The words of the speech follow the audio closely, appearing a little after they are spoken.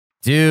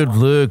Dude,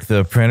 Luke,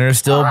 the printer's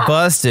still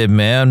busted,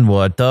 man.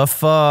 What the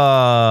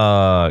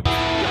fuck?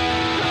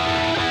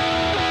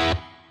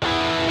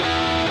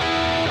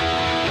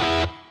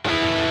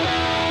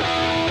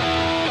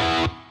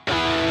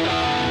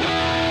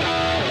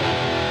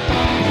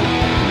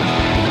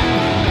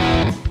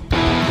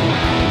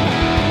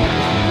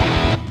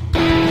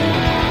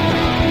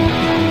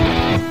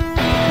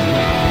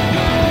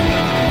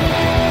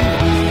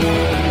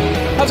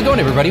 How's it going,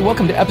 everybody?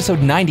 Welcome to episode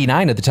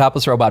 99 of the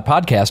Topless Robot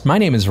podcast. My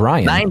name is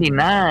Ryan.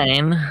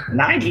 99?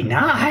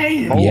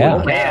 99? Yeah.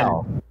 Oh,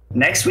 man.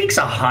 Next week's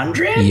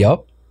 100?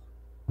 Yep.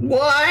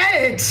 What?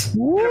 And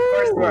of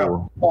course,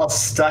 we're all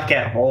stuck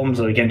at home,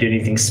 so we can't do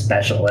anything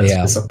special. That's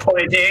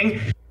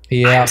disappointing.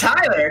 Yeah. I'm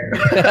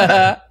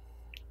Tyler.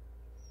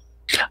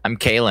 I'm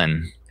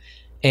Kalen.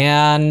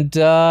 And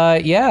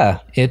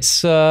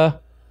it's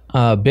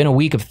been a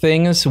week of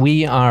things.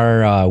 We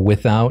are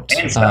without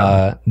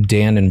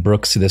Dan and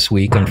Brooks this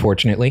week,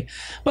 unfortunately.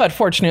 But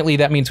fortunately,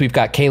 that means we've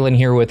got Kalen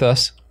here with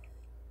us.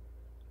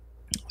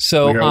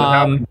 So,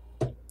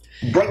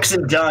 Brooks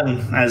and Dunn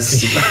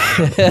as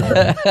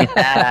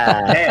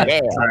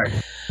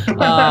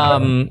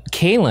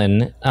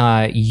Kalen,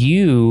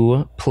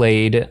 you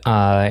played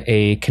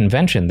a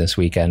convention this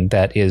weekend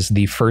that is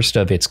the first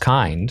of its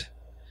kind.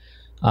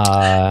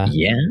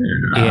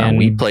 And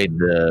we played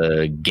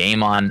the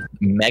game on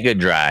Mega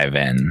Drive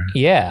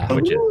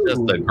which is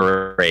just a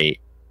great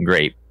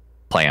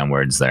play on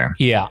words there.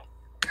 Yeah,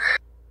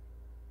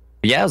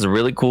 it was a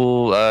really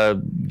cool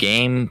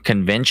game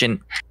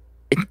convention.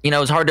 It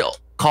was hard to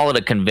call it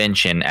a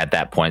convention at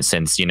that point,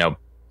 since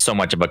so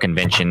much of a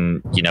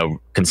convention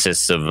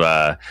consists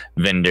of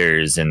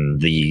vendors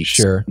and the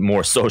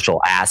more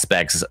social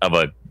aspects of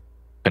a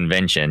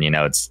convention.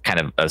 It's kind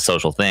of a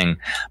social thing,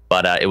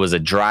 but it was a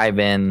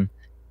drive-in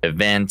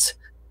event.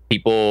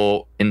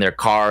 People in their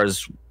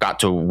cars got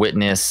to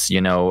witness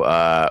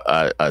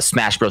a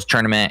Smash Bros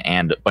tournament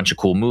and a bunch of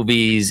cool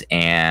movies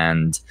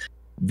and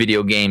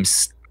video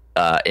games,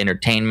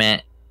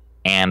 entertainment,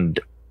 and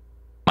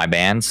my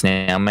band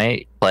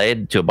Snailmate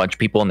played to a bunch of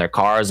people in their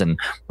cars, and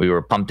we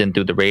were pumped in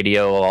through the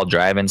radio, all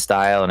drive-in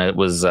style, and it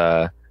was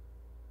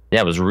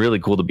it was really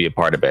cool to be a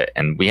part of it.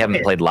 And we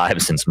haven't played live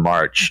since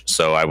March,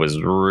 so I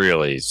was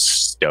really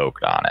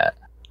stoked on it.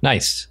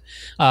 Nice.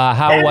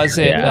 How was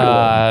it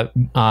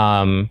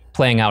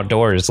playing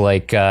outdoors?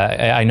 Like,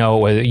 I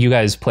know you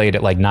guys played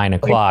at like 9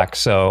 o'clock,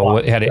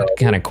 so had it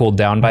kind of cooled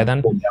down by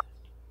then?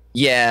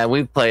 Yeah,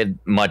 we played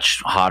much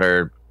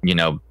hotter,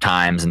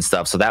 times and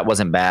stuff, so that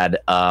wasn't bad.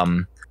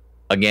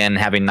 Again,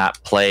 having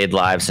not played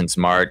live since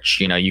March,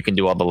 you can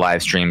do all the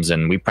live streams,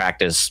 and we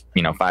practice,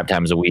 5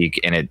 times a week,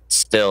 and it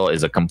still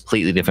is a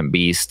completely different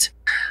beast.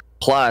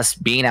 Plus,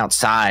 being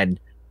outside,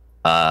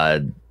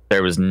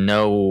 there's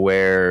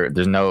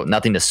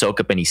nothing to soak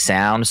up any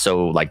sound.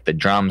 So like the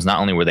drums, not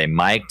only were they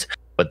mic'd,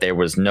 but there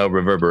was no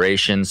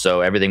reverberation.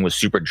 So everything was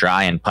super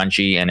dry and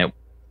punchy, and it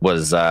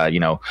was,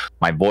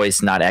 my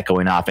voice not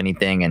echoing off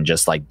anything and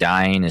just like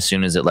dying as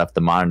soon as it left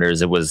the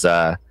monitors. It was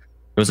an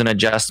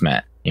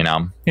adjustment.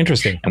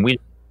 Interesting. And we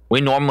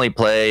normally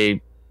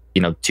play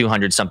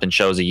 200 something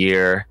shows a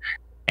year,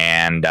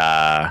 and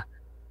I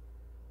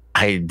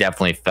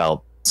definitely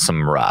felt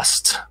some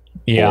rust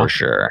for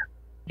sure.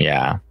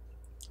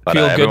 But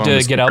feel good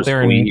to get out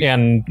there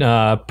and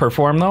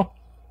perform though?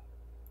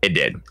 It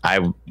did. I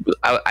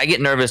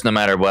get nervous no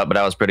matter what, but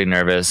I was pretty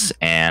nervous,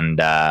 and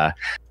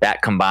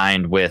that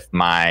combined with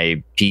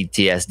my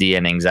PTSD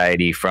and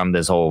anxiety from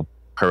this whole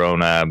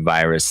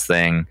coronavirus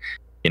thing,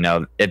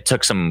 it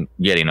took some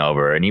getting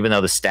over. And even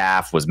though the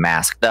staff was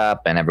masked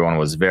up and everyone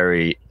was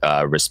very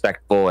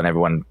respectful and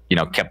everyone,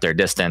 kept their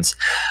distance,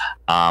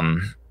 I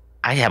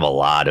have a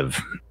lot of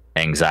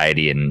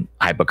anxiety and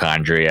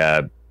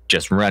hypochondria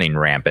just running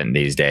rampant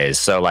these days.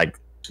 So like,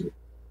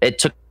 it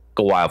took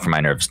a while for my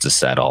nerves to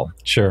settle.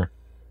 Sure.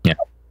 Yeah.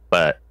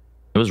 But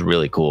it was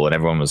really cool, and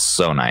everyone was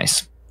so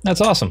nice.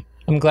 That's awesome.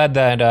 I'm glad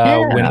that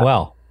went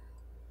well.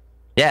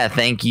 Yeah.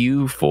 Thank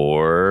you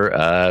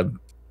for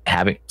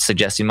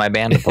suggesting my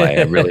band to play.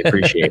 I really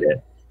appreciate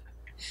it.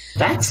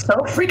 That's so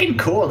freaking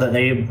cool that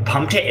they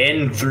pumped it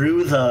in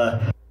through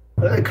the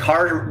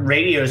car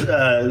radios.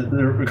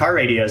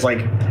 Like,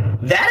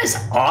 that is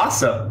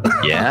awesome.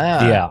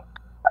 Yeah.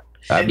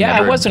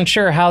 I wasn't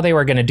sure how they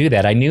were going to do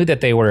that. I knew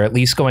that they were at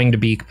least going to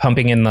be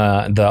pumping in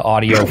the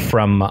audio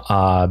from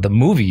the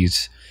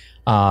movies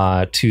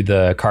to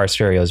the car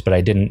stereos, but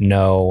I didn't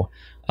know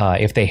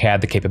if they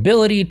had the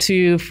capability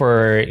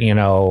for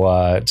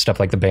stuff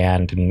like the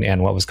band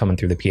and what was coming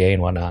through the PA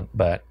and whatnot.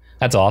 But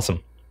that's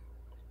awesome.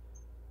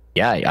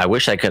 Yeah, I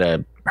wish I could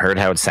have heard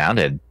how it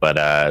sounded,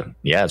 but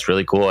it's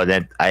really cool. And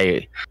then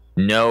I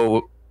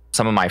know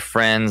some of my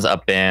friends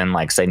up in,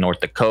 like, say, North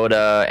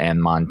Dakota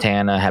and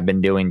Montana have been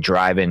doing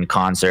drive-in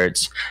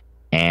concerts,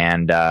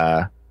 and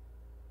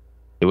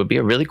it would be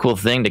a really cool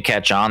thing to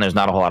catch on. There's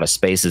not a whole lot of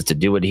spaces to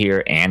do it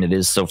here, and it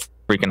is so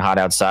freaking hot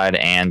outside,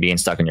 and being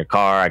stuck in your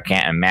car, I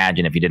can't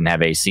imagine if you didn't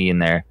have AC in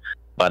there.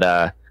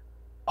 But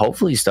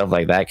hopefully stuff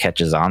like that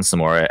catches on some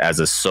more as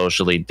a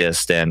socially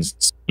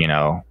distanced,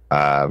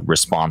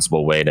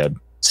 responsible way to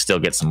still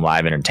get some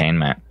live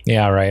entertainment.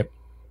 Yeah, right.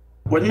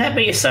 Wouldn't that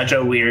be such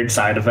a weird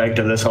side effect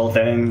of this whole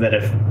thing, that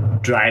if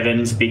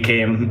drive-ins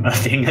became a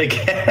thing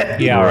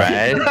again? Yeah,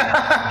 right.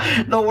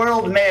 The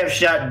world may have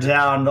shut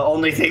down. The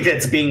only thing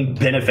that's being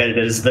benefited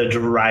is the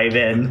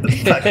drive-in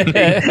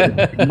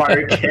fucking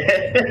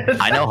market.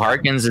 I know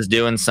Harkins is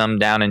doing some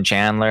down in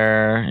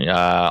Chandler.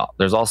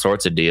 There's all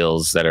sorts of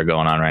deals that are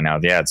going on right now.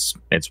 Yeah,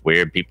 it's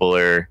weird.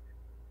 You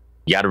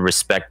got to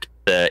respect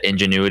the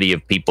ingenuity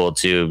of people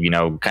to,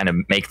 kind of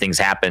make things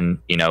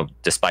happen,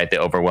 despite the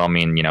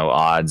overwhelming,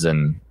 odds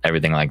and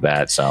everything like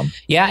that. So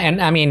yeah,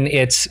 and I mean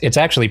it's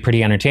actually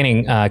pretty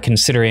entertaining,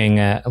 considering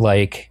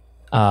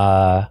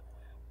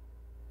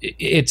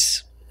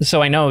it's.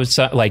 So I know,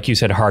 like you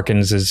said,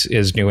 Harkins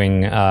is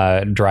doing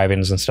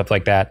drive-ins and stuff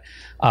like that,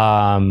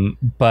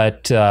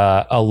 but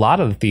a lot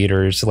of the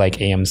theaters, like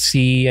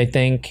AMC, I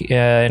think,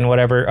 and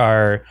whatever,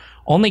 are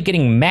only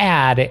getting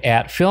mad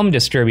at film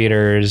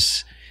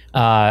distributors.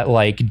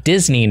 Like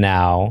Disney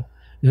now,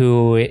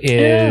 who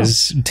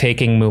is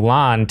taking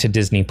Mulan to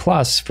Disney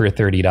Plus for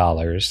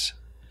 $30.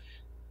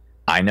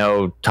 I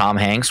know Tom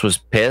Hanks was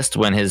pissed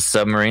when his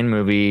submarine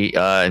movie,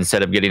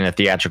 instead of getting a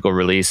theatrical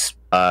release,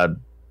 the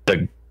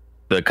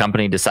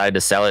company decided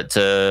to sell it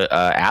to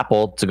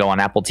Apple to go on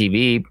Apple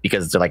TV,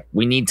 because they're like,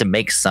 we need to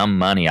make some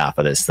money off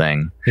of this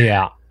thing.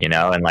 Yeah.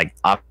 And like,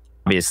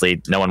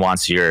 obviously no one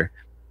wants your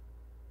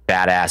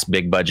badass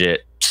big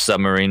budget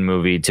submarine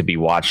movie to be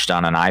watched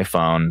on an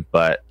iPhone,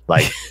 but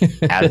like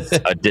as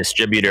a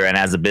distributor and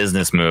as a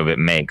business move, it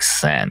makes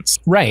sense.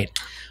 Right.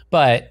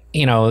 But,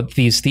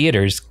 these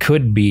theaters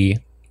could be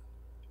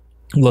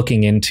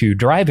looking into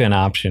drive-in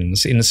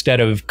options instead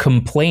of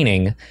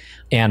complaining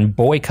and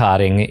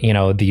boycotting,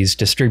 these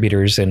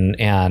distributors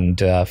and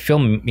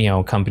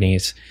film,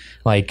 companies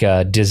like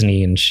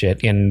Disney and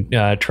shit, and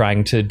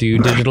trying to do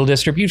digital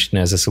distribution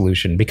as a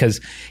solution,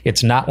 because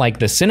it's not like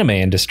the cinema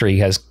industry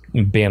has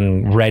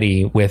been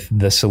ready with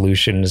the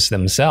solutions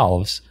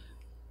themselves.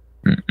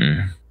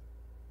 Mm-mm.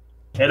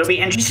 It'll be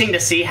interesting to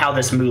see how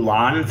this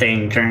Mulan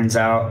thing turns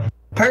out.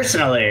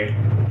 Personally,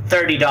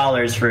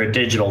 $30 for a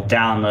digital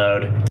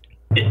download,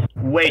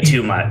 way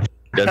too much.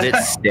 Does it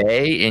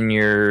stay in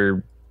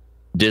your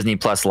Disney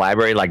Plus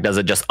library? Like, does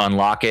it just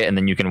unlock it and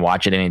then you can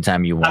watch it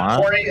anytime you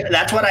want?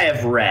 That's what I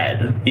have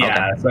read.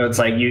 Yeah, okay. So it's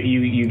like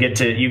you get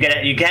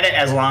it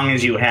as long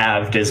as you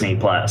have Disney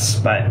Plus.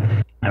 But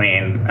I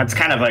mean, that's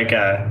kind of like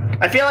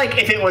I feel like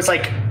if it was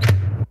like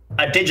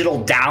a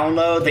digital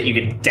download that you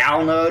could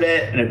download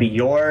it and it'd be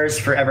yours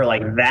forever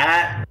like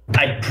that,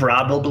 I'd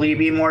probably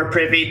be more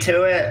privy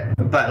to it.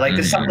 But like,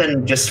 there's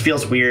something just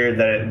feels weird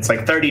that it's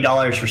like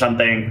 $30 for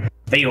something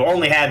that you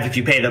only have if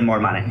you pay them more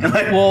money.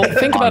 Well,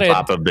 think about it. On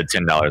top of the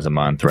 $10 a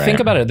month, right? Think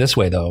about it this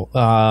way, though.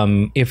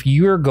 If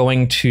you're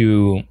going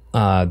to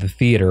the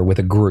theater with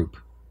a group,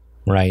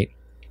 right,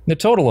 the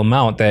total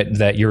amount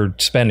that you're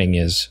spending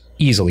is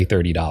easily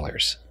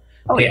 $30.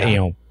 Oh,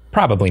 yeah.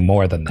 Probably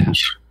more than that,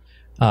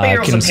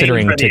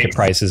 considering ticket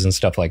prices and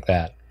stuff like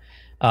that.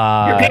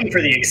 You're paying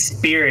for the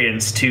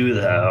experience, too,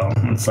 though.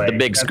 It's like the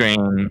big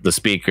screen, the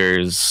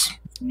speakers.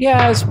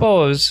 Yeah, I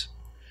suppose.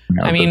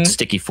 I mean,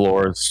 sticky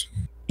floors.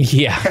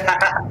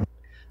 Yeah.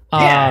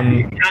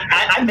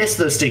 I miss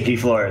those sticky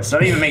floors.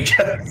 Don't even make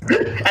jokes.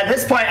 At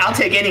this point, I'll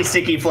take any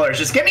sticky floors.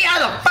 Just get me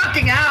out of the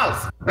fucking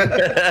house.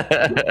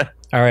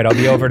 All right, I'll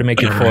be over to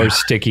make your floors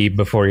sticky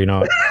before you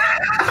know it.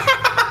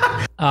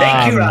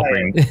 Thank you,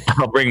 Ryan.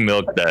 I'll bring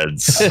milk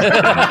duds.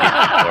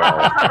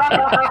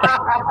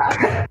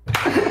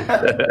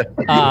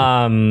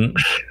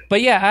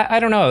 But yeah, I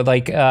don't know.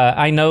 Like,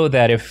 I know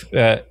that if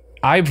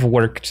I've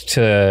worked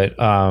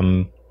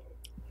to,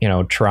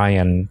 try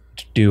and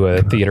do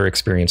a theater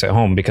experience at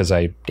home, because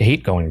I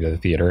hate going to the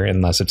theater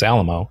unless it's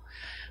Alamo.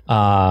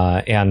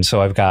 And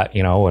so I've got,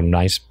 a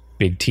nice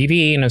big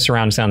TV and a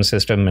surround sound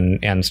system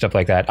and stuff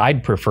like that.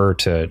 I'd prefer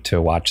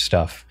to watch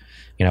stuff,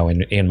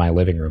 in my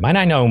living room. And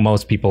I know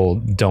most people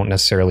don't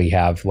necessarily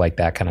have like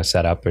that kind of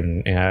setup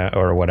and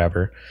or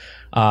whatever.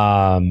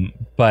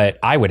 But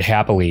I would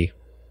happily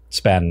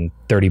spend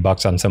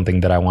 $30 on something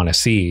that I want to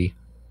see,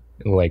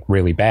 like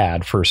really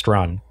bad first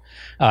run.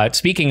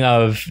 Speaking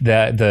of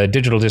the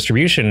digital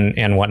distribution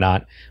and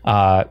whatnot,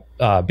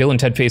 Bill and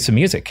Ted Face the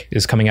Music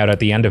is coming out at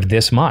the end of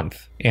this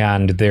month,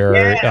 and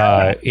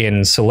they're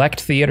in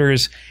select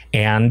theaters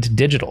and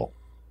digital.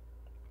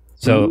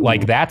 So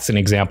like, that's an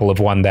example of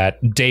one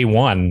that day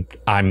one,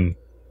 I'm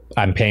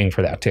paying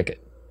for that ticket.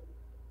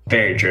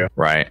 Very true.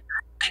 Right.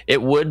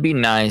 It would be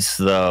nice,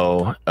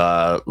 though,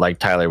 like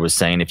Tyler was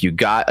saying, if you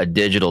got a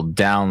digital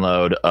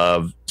download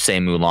of, say,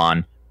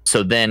 Mulan,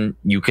 so then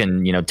you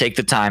can, take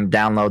the time,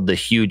 download the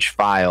huge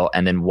file,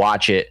 and then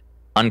watch it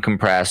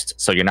uncompressed,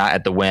 so you're not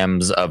at the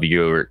whims of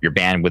your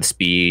bandwidth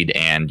speed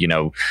and,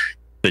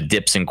 the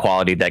dips in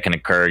quality that can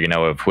occur,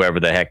 if whoever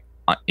the heck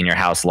in your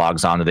house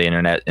logs onto the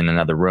internet in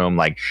another room.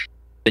 Like,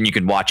 then you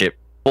can watch it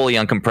fully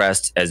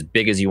uncompressed, as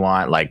big as you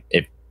want. Like,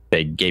 if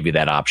they gave you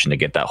that option to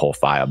get that whole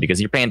file,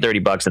 because you're paying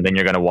 $30 and then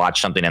you're going to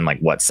watch something in like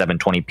what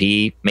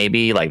 720p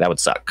maybe. Like that would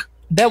suck.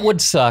 That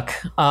would suck.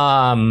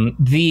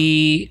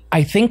 I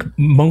think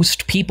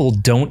most people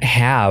don't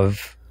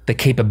have the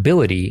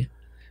capability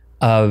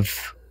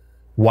of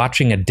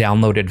watching a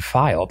downloaded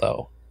file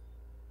though,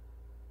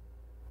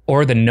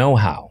 or the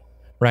know-how,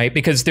 right?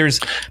 Because there's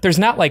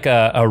not like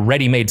a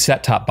ready-made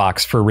set-top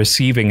box for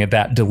receiving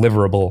that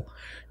deliverable.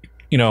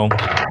 You know,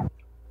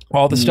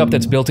 all the stuff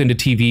that's built into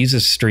TVs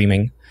is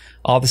streaming.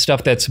 All the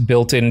stuff that's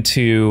built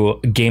into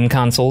game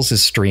consoles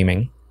is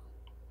streaming.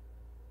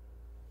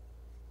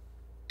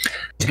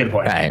 That's a good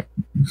point. Right.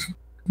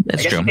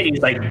 That's true.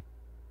 Like,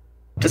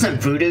 doesn't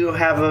Voodoo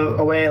have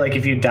a way, like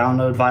if you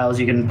download files,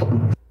 you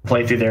can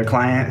play through their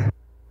client?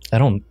 I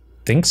don't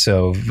think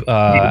so.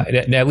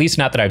 At least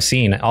not that I've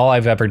seen. All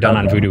I've ever done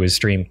on Voodoo is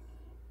stream.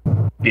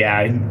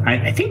 Yeah,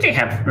 I think they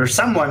have, or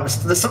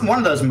one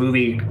of those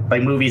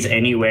Movies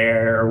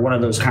Anywhere, or one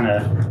of those kind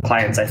of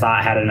clients I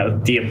thought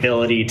had the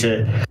ability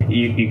to,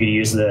 you could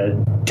use the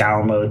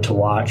download to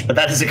watch. But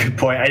that is a good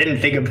point. I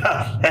didn't think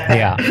about that.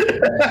 Yeah.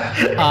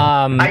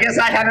 I guess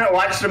I haven't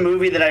watched a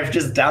movie that I've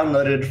just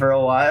downloaded for a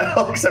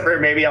while, except for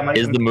maybe on my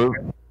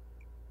computer.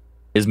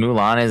 Is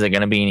Mulan, is it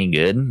going to be any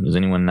good? Does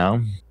anyone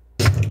know?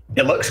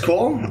 It looks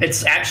cool.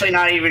 It's actually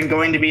not even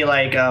going to be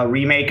like a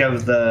remake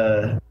of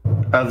the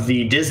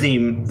Disney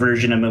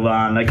version of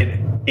Mulan. Like it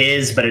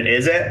is, but it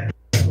isn't.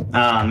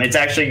 It's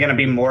actually going to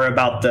be more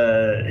about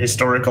the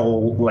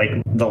historical, like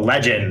the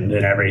legend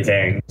and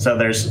everything. So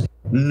it's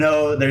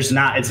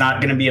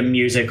not going to be a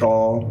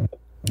musical.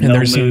 And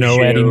there's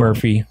no Eddie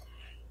Murphy.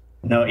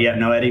 No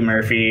Eddie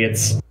Murphy.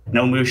 It's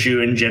no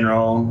Mushu in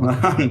general.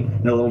 No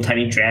little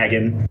tiny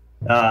dragon.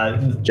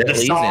 Jet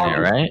Li's in it,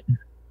 right?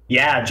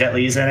 Yeah, Jet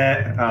Li's in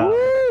it.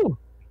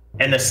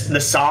 And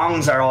the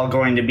songs are all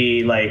going to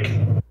be like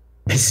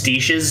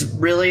pastiches,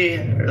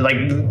 really. Like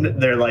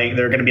they're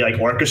going to be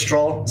like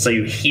orchestral. So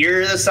you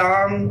hear the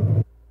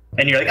song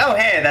and you're like, oh,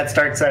 hey, that's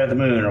Dark Side of the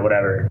Moon or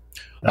whatever.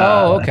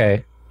 Oh,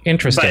 okay.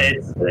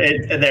 Interesting. But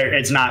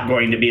it's not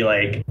going to be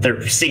like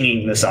they're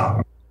singing the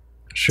song.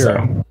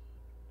 Sure.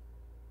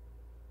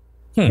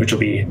 So, which will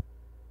be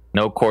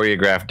no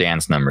choreographed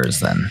dance numbers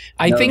then.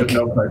 I think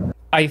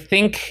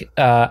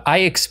I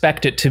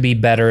expect it to be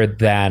better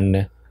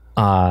than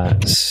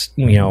ones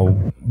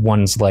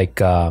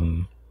like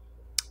Lion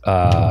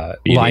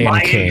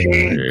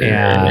King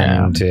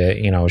and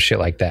shit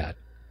like that.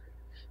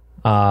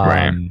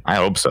 Right. I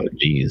hope so.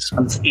 Jeez.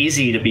 It's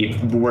easy to be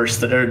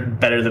worse or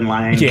better than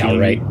Lion King. Yeah,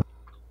 right.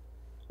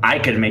 I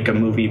could make a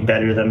movie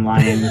better than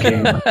Lion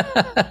King.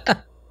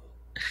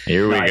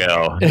 Here we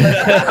go.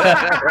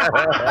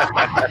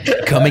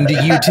 Coming to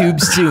YouTube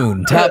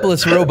soon.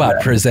 Topless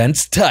Robot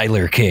presents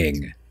Tyler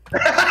King.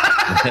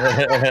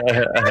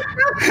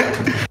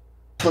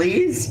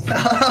 Please.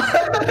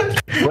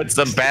 Put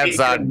some pants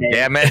on,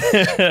 damn it.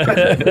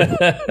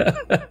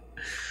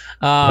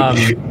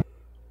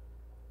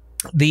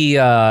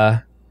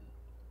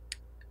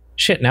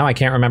 Shit, now I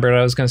can't remember what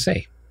I was going to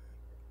say.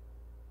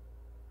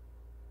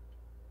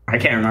 I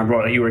can't remember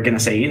what you were going to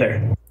say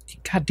either.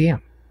 God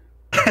damn.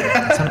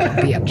 Son of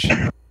a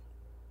bitch.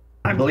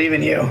 I believe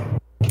in you.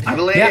 I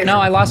believe. Yeah, no,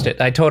 I lost it.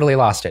 I totally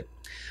lost it.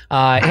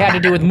 It had to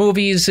do with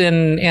movies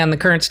and the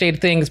current state of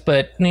things,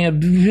 but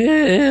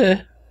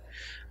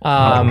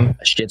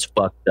shit's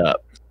fucked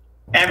up.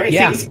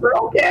 Everything's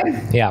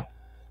broken. Yeah.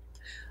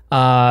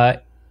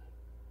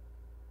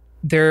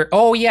 There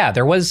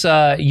was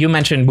you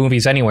mentioned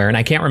Movies Anywhere, and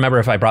I can't remember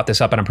if I brought this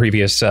up on a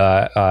previous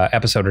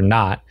episode or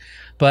not,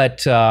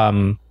 but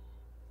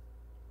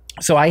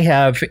so I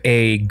have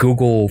a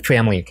Google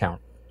family account,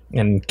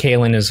 and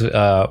Kalen is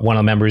one of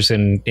the members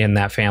in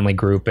that family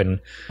group, and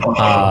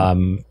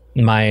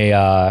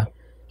my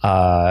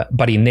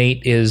buddy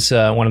Nate is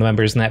one of the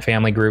members in that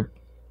family group,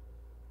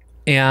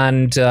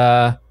 and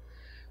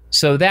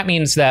so that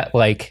means that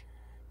like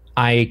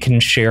I can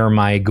share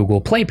my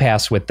Google Play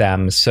Pass with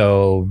them,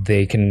 so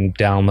they can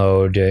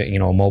download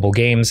mobile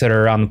games that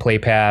are on the Play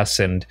Pass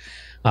and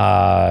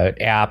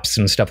apps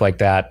and stuff like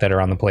that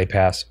are on the Play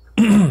Pass.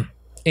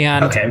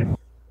 And okay.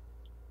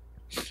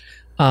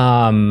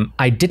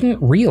 I didn't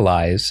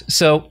realize.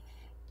 So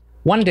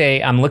one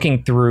day I'm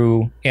looking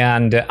through,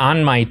 and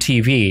on my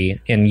TV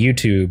in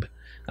YouTube,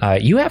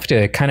 you have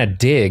to kind of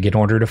dig in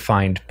order to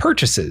find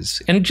purchases.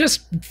 And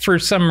just for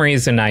some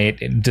reason, I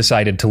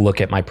decided to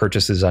look at my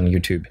purchases on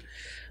YouTube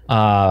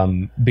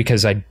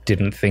because I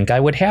didn't think I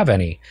would have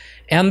any.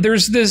 And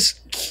there's this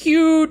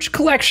huge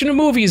collection of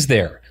movies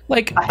there,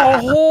 like a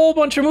whole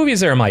bunch of movies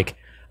there. I'm like,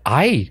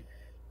 I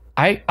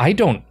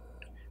don't.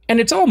 And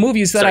it's all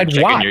movies that I'd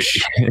watch.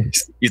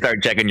 You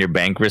start checking your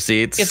bank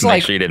receipts. It's make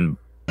like sure you didn't.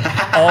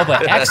 all the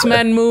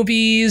X-Men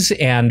movies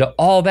and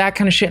all that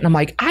kind of shit. And I'm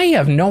like, I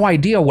have no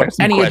idea where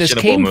any of this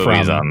came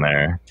from. On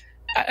there.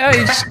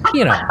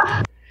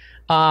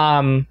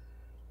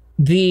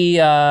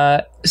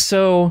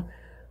 So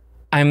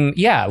I'm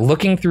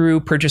looking through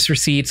purchase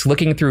receipts,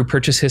 looking through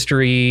purchase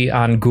history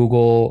on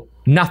Google.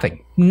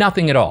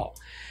 Nothing at all.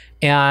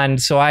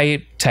 And so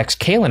I text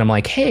Kalen. I'm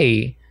like,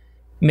 hey,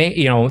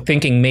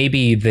 thinking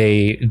maybe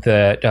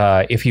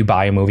that if you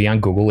buy a movie on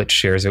Google, it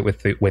shares it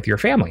with your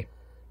family.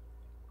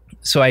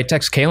 So I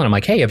text Kalen. I'm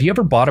like, hey, have you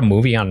ever bought a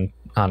movie on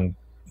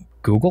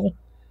Google?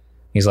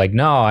 He's like,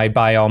 no, I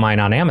buy all mine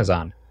on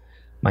Amazon.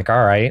 I'm like,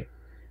 all right.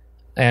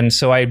 And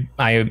so I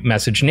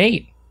messaged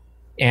Nate,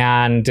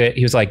 and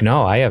he was like,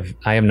 no, I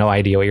have no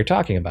idea what you're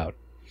talking about.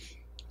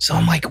 So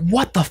I'm like,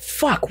 what the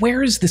fuck?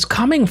 Where is this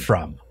coming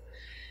from?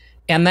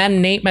 And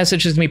then Nate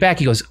messages me back.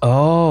 He goes,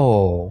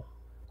 oh,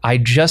 I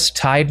just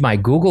tied my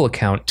Google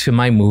account to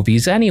my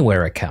Movies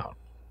Anywhere account.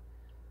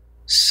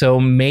 So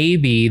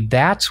maybe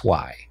that's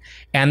why.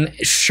 And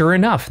sure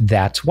enough,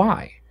 that's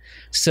why.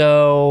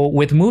 So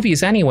with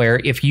Movies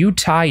Anywhere, if you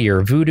tie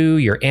your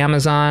Vudu, your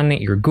Amazon,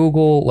 your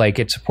Google, like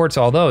it supports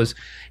all those,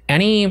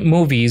 any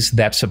movies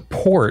that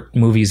support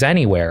Movies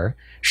Anywhere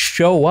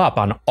show up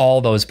on all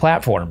those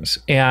platforms.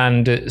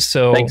 And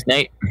so thanks,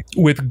 Nate.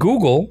 With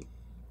Google,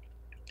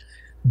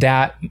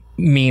 that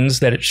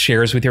means that it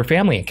shares with your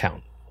family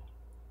account.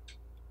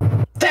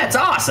 That's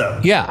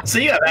awesome. Yeah. So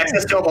you have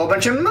access to a whole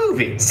bunch of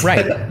movies.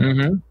 Right.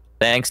 Mm-hmm.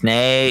 Thanks,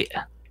 Nate.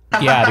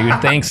 Yeah,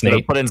 dude. Thanks,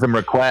 Nate. Put in some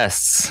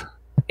requests.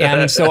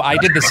 And so I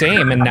did the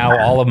same, and now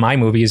all of my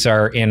movies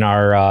are in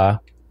our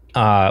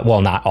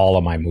well, not all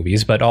of my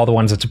movies, but all the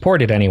ones that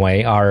support it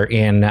anyway are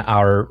in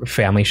our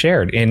family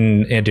shared,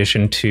 in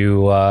addition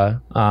to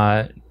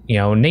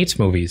Nate's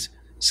movies.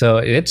 So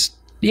it's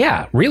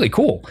really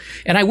cool.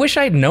 And I wish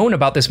I had known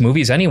about this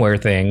Movies Anywhere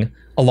thing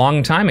a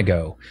long time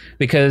ago,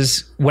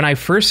 because when I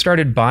first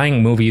started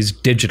buying movies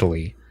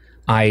digitally,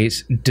 I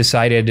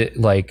decided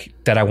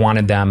that I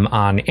wanted them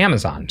on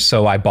Amazon.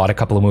 So I bought a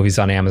couple of movies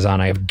on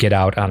Amazon. I have Get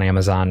Out on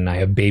Amazon, and I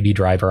have Baby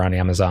Driver on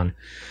Amazon.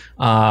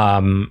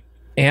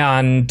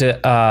 And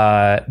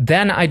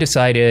then I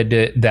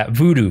decided that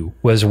Vudu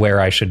was where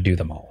I should do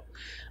them all.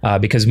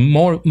 Because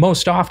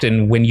most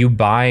often when you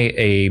buy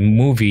a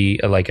movie,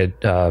 like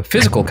a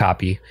physical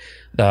copy,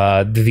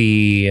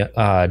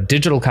 the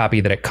digital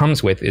copy that it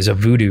comes with is a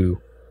Vudu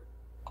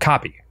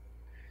copy.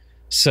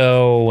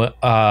 So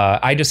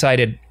I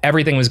decided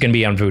everything was going to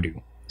be on Vudu.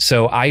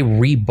 So I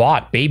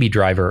rebought Baby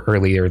Driver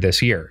earlier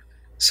this year,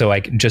 so I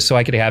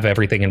could have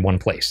everything in one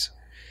place.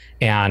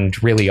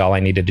 And really, all I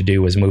needed to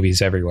do was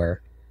Movies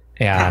Everywhere,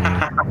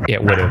 and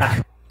it would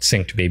have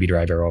synced Baby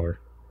Driver over.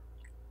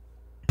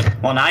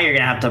 Well, now you're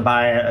gonna have to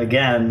buy it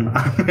again.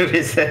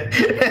 Movies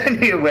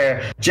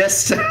Anywhere,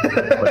 just.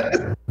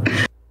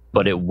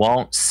 But it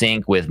won't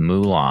sync with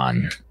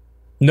Mulan.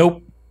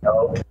 Nope.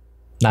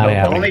 Not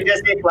happening. Only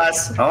Disney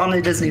Plus.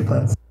 Only Disney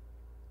Plus.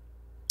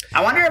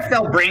 I wonder if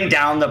they'll bring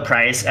down the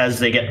price as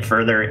they get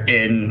further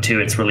into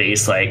its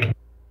release. Like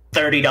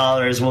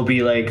 $30 will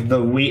be like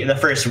the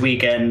first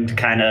weekend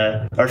kind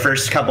of, or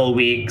first couple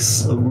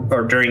weeks,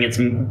 or during its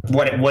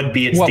what it would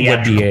be its what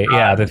theatrical.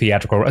 Would be the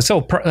theatrical.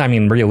 So I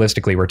mean,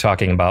 realistically, we're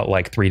talking about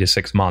like 3 to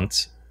 6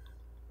 months.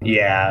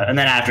 Yeah, and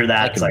then after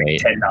that, it's like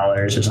 $10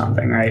 or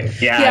something,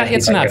 right? Yeah,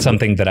 it's not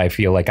something that I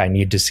feel like I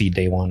need to see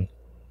day one.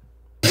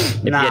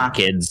 If you had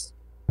kids,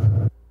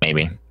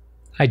 maybe.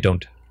 I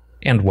don't,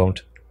 and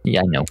won't.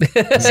 Yeah, I know.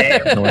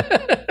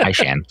 I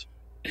shan't.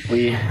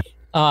 We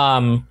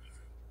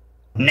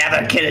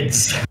never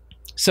kids.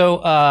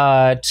 So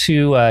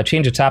to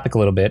change the topic a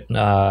little bit,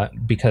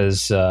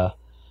 because I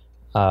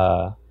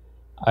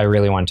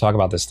really want to talk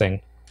about this thing.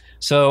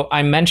 So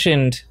I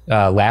mentioned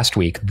last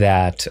week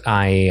that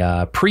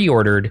I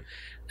pre-ordered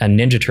a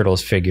Ninja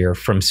Turtles figure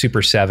from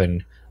Super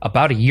 7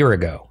 about a year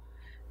ago,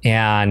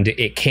 and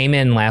it came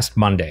in last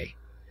Monday.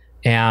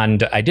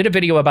 And I did a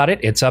video about it.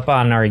 It's up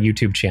on our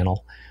YouTube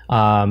channel.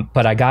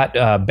 But I got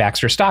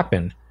Baxter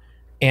Stockman,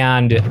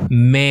 and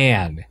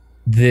man,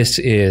 this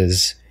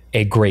is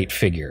a great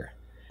figure.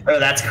 Oh,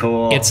 that's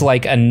cool. It's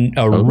like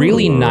a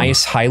really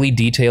nice, highly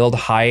detailed,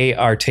 high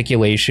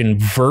articulation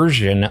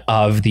version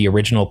of the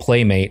original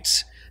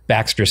Playmates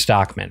Baxter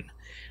Stockman.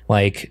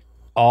 Like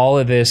all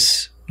of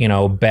this,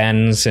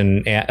 bends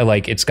and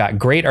like it's got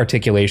great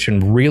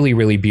articulation, really,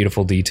 really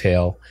beautiful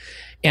detail.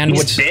 And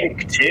what's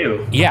big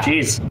too. Yeah.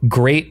 Jeez.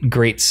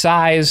 Great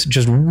size,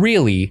 just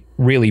really,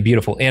 really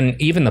beautiful. And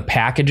even the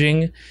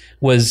packaging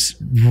was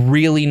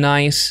really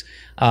nice.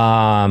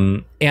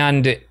 And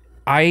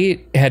I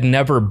had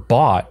never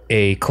bought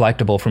a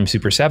collectible from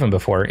Super 7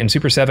 before. And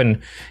Super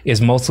 7 is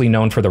mostly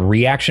known for the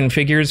reaction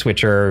figures,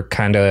 which are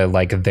kind of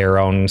like their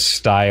own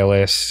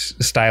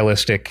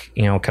stylistic,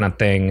 kind of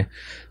thing,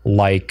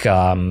 like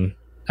how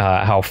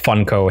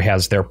Funko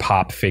has their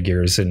pop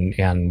figures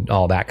and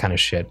all that kind of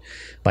shit.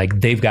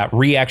 Like they've got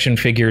reaction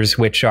figures,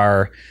 which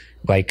are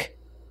like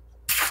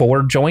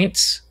 4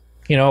 joints.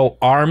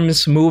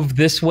 Arms move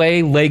this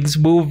way, legs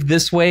move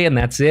this way, and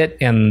that's it.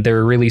 And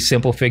they're really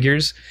simple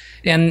figures.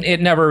 And it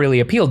never really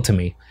appealed to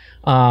me.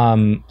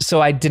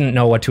 So I didn't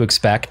know what to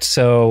expect.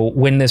 So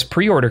when this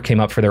pre-order came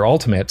up for their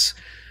Ultimates,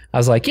 I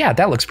was like, yeah,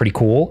 that looks pretty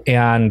cool.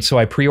 And so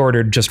I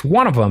pre-ordered just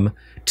one of them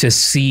to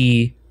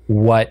see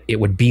what it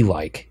would be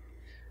like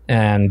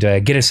and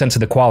get a sense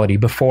of the quality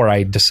before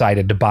I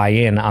decided to buy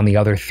in on the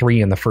other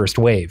 3 in the first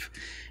wave.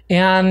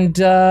 And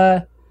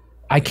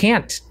I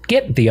can't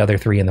get the other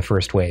 3 in the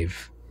first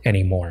wave.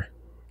 anymore.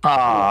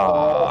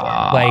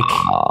 Aww.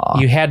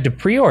 Like, you had to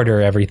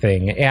pre-order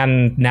everything,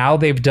 and now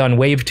they've done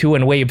Wave 2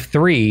 and Wave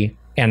 3,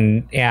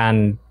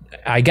 and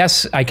I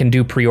guess I can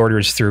do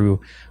pre-orders through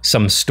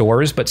some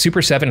stores, but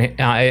Super 7,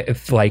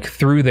 like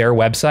through their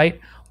website,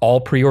 all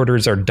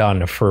pre-orders are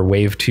done for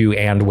Wave 2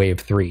 and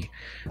Wave 3.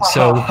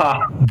 So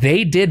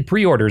they did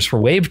pre-orders for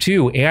Wave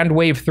 2 and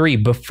Wave 3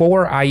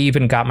 before I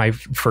even got my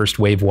first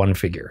Wave 1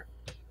 figure.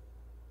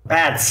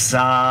 That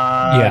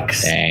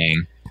sucks. Yeah.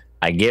 Dang.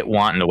 I get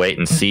wanting to wait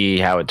and see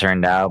how it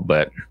turned out,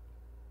 but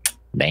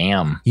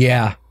damn.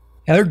 Yeah.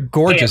 They're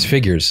gorgeous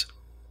figures.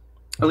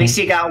 At least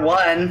you got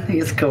one.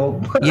 He's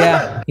cool.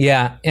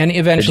 Yeah. And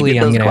eventually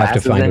I'm going to have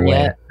to find a way.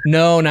 Yet?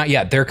 No, not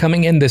yet. They're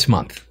coming in this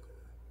month.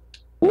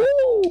 Woo!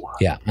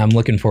 Yeah, I'm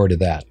looking forward to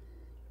that.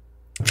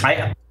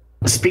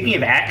 Speaking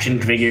of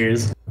action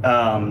figures,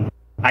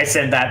 I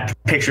sent that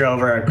picture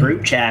over a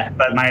group chat,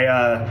 but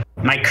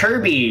my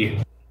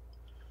Kirby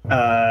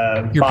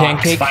your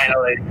box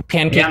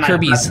pancake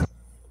Kirby's.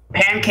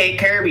 Pancake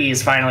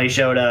Kirby's finally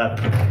showed up.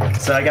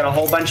 So I got a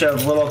whole bunch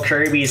of little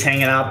Kirby's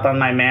hanging up on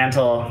my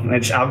mantle,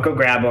 which I'll go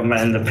grab them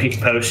in the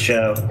post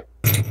show.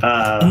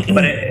 But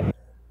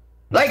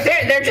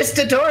they're just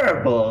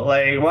adorable.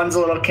 Like, one's a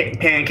little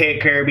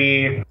pancake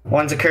Kirby,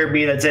 one's a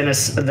Kirby that's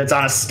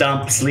on a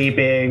stump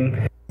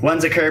sleeping,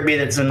 one's a Kirby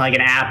that's in like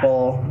an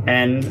apple,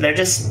 and they're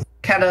just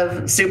kind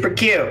of super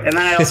cute. And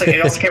then it also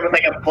came with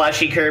like a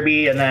plushy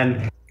Kirby, and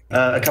then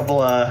a couple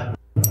of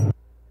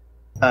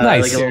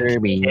nice like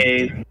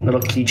little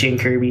keychain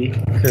Kirby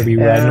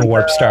riding a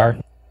warp star.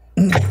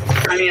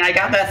 I mean, I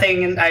got that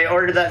thing and I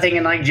ordered that thing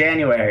in like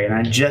January, and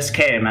I just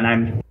came, and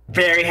I'm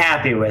very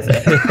happy with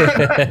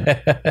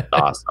it.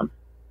 Awesome.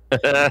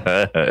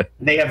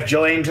 They have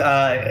joined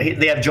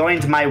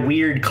my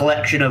weird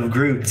collection of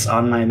Groots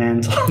on my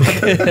mantle.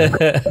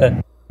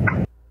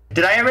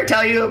 Did I ever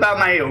tell you about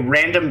my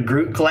random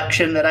Groot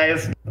collection that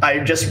I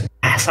just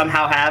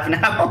somehow have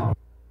now?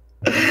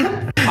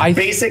 I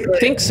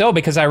think so,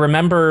 because I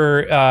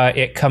remember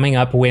it coming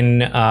up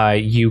when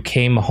you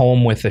came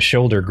home with the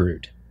shoulder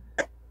Groot.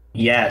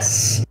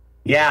 Yes.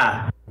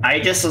 Yeah. I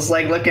just was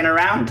like looking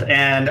around,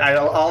 and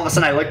all of a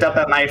sudden I looked up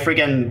at my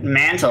freaking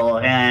mantle,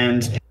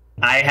 and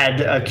I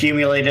had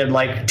accumulated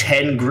like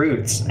 10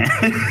 Groots.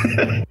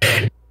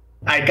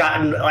 I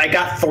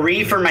got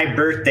 3 for my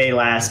birthday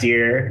last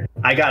year.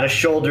 I got a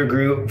shoulder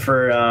Groot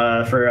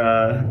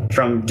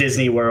from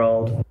Disney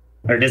World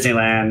or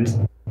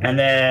Disneyland. And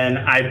then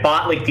I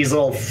bought like these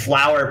little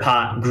flower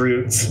pot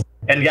Groots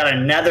and got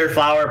another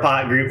flower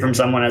pot Groot from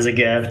someone as a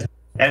gift.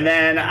 And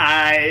then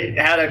I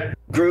had a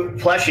Groot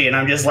plushie, and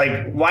I'm just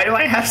like, why do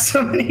I have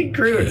so many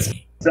Groots?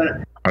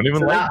 I don't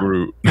even like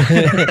Groot.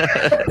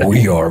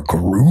 We are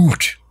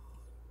Groot.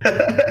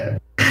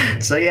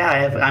 So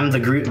yeah, I'm the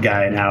Groot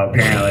guy now,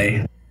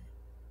 apparently.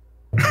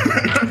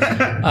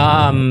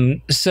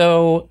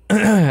 So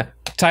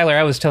Tyler,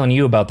 I was telling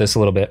you about this a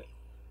little bit.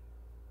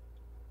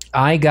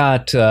 I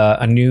got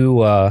a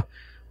new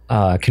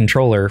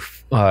controller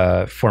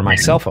for my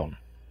cell phone,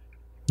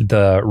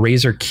 the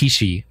Razer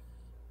Kishi.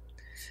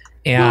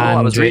 And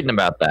I was reading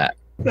about that.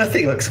 That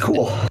thing looks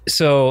cool.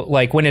 So,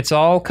 like, when it's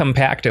all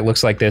compact, it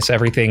looks like this.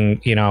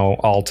 Everything,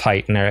 all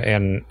tight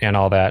and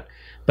all that.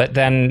 But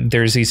then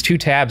there's these 2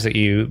 tabs that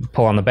you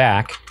pull on the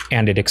back,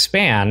 and it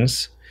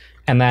expands.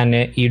 And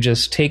then you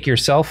just take your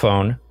cell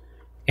phone,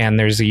 and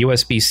there's a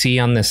USB-C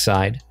on this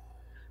side.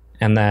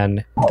 And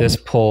then this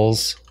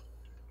pulls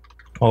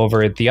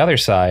over at the other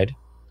side,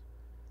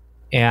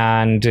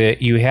 and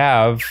you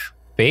have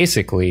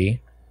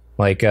basically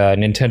like a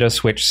Nintendo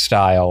Switch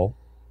style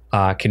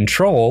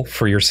control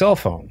for your cell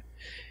phone.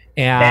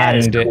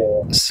 And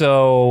cool.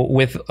 So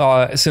with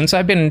since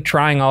I've been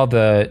trying all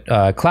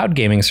the cloud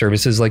gaming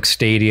services like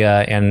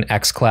Stadia and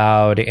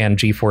xCloud and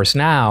GeForce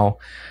Now,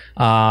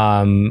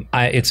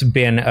 it's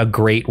been a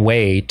great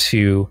way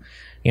to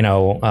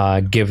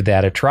give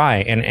that a try,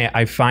 and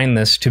I find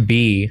this to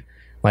be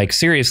like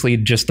seriously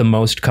just the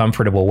most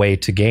comfortable way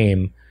to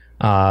game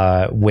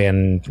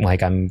when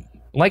like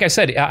I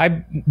said,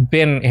 I've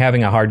been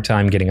having a hard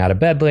time getting out of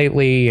bed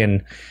lately,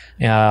 and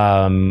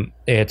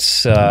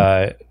it's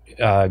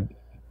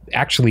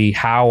actually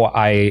how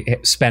I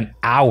spent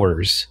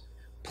hours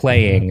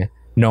playing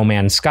No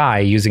Man's Sky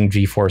using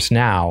GeForce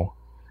Now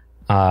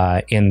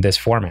in this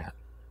format.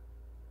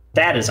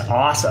 That is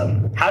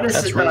awesome. How does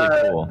That's really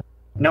cool.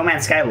 No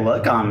Man's Sky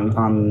look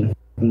on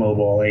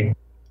mobile? Like,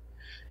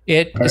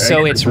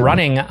 it's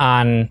running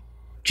on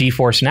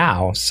GeForce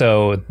Now,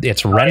 so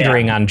it's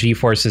rendering on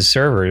GeForce's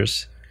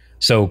servers.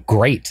 So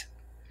great.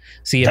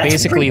 See, it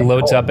basically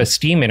loads up a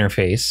Steam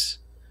interface,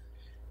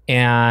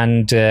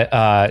 and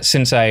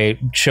since I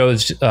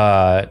chose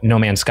No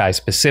Man's Sky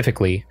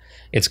specifically,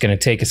 it's going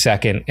to take a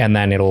second, and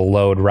then it'll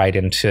load right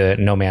into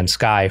No Man's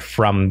Sky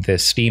from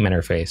this Steam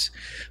interface.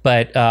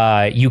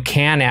 But you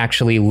can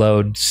actually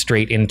load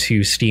straight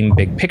into Steam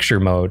Big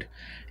Picture mode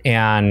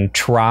and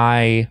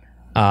try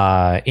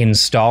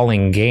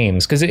installing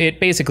games, because it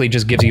basically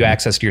just gives you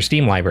access to your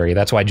Steam library.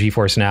 That's why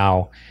GeForce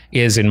Now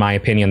is, in my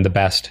opinion, the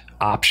best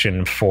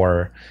option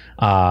for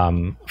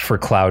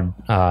cloud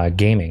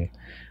gaming.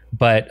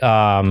 But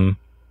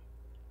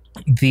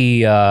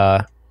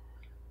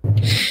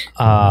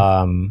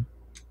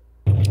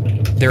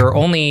there are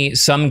only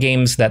some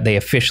games that they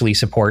officially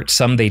support,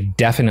 some they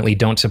definitely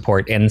don't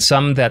support, and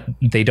some that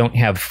they don't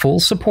have full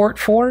support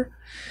for.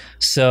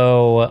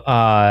 So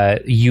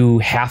you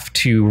have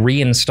to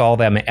reinstall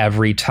them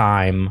every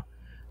time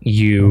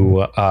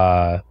you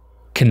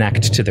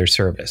connect to their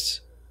service.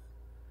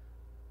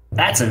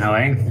 That's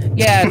annoying.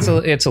 Yeah,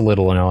 it's a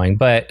little annoying,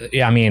 but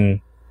I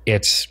mean,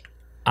 it's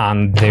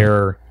on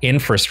their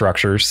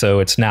infrastructure, so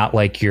it's not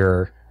like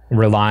you're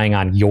relying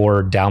on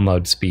your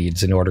download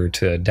speeds in order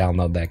to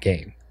download that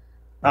game.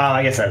 Oh,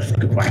 I guess that's a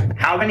good point.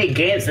 How many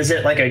games? Is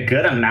it like a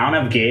good amount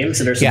of games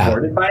that are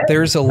supported by it?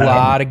 There's a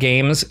lot of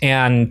games,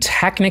 and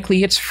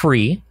technically it's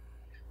free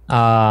for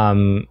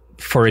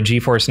a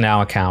GeForce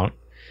Now account.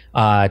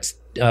 It's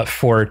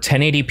for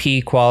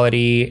 1080p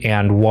quality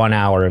and 1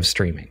 hour of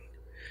streaming.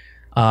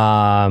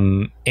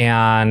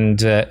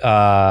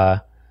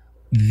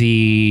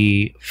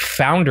 The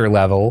founder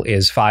level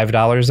is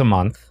 $5 a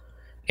month,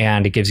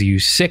 and it gives you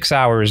 6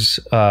 hours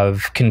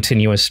of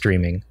continuous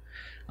streaming.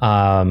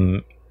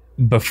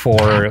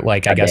 Before,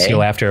 like, I guess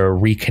you'll have to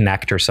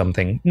reconnect or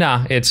something.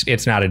 No,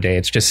 it's not a day.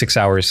 It's just 6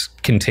 hours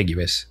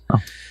contiguous.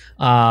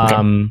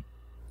 And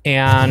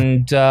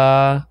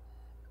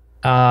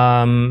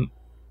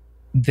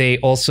they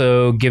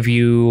also give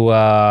you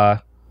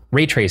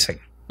ray tracing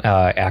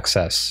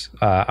access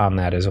on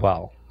that as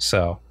well.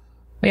 So,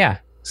 yeah,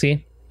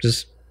 see,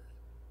 just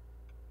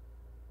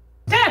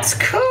that's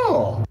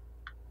cool.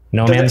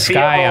 No Man's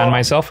Sky on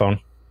my cell phone.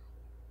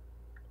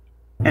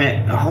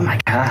 Oh my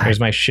god! There's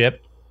my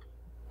ship.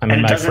 I'm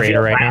in my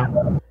freighter right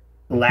now.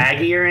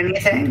 Laggy or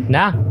anything?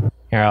 Nah.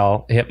 Here,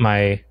 I'll hit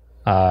my...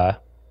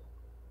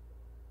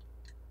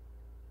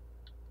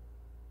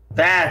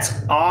 That's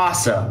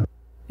awesome.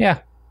 Yeah.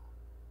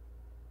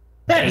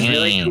 That is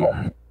really cool.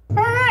 All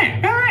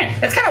right.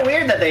 It's kind of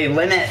weird that they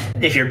limit,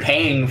 if you're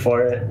paying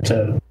for it,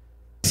 to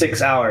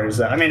 6 hours.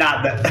 I mean,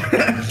 not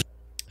that...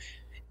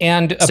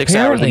 And 6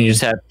 hours, and you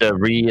just have to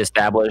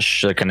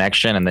reestablish the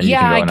connection, and then you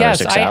can go another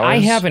 6 hours? I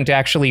haven't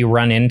actually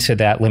run into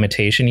that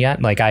limitation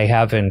yet. Like, I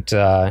haven't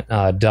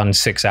done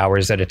 6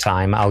 hours at a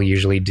time. I'll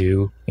usually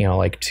do,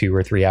 like 2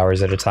 or 3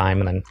 hours at a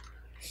time, and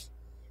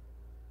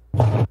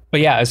then... But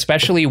yeah,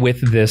 especially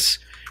with this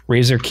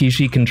Razer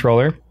Kishi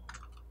controller,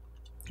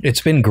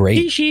 it's been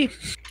great. Kishi.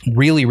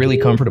 Really, really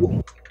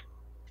comfortable.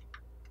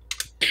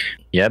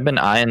 Yeah, I've been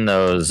eyeing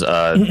those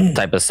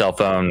type of cell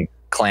phone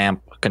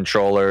clamp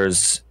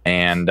controllers,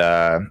 and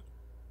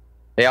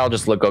they all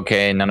just look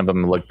okay. None of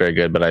them look very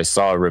good, but I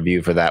saw a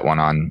review for that one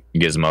on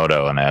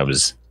Gizmodo, and I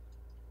was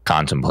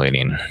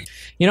contemplating.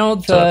 So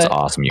that's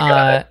awesome. You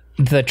got it.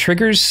 The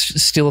triggers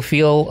still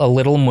feel a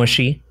little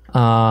mushy,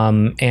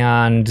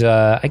 and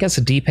I guess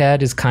the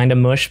D-pad is kind of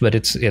mush, but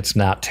it's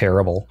not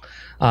terrible.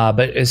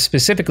 But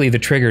specifically, the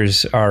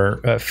triggers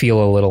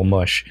feel a little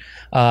mush,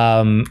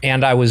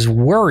 and I was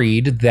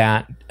worried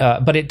that,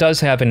 but it does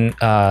have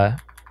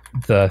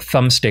the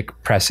thumbstick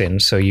press in,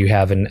 so you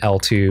have an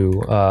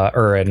L2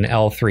 or an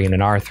L3 and an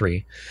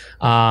R3.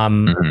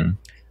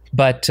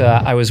 But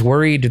I was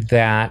worried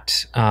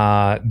that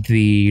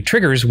the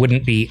triggers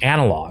wouldn't be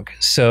analog,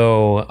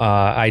 so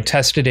I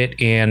tested it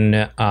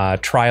in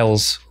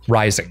Trials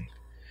Rising,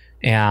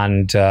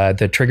 and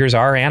the triggers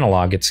are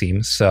analog, it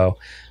seems. So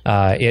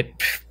it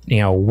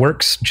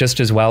works just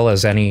as well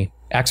as any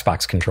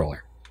Xbox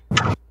controller.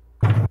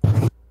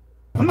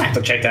 I might have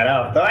to check that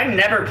out. Though I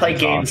never play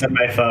games on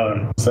my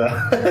phone, so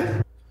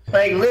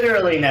like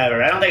literally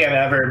never. I don't think I've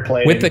ever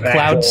played with the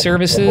cloud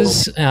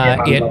services.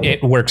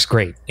 It works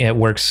great. It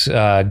works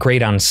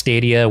great on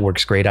Stadia.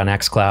 Works great on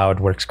xCloud.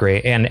 Works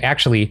great. And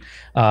actually,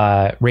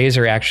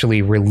 Razer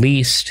actually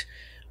released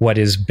what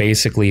is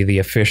basically the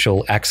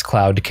official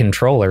xCloud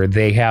controller.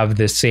 They have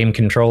the same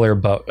controller,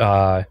 but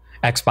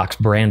Xbox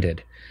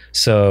branded.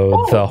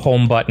 So the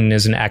home button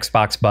is an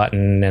Xbox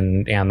button,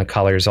 and the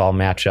colors all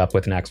match up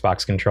with an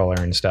Xbox controller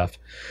and stuff.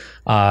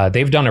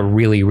 They've done a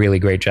really, really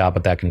great job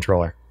with that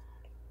controller.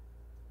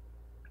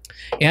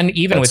 And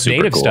even with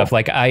native stuff,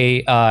 like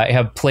I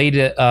have played,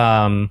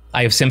 I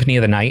have Symphony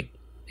of the Night,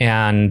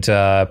 and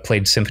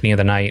played Symphony of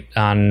the Night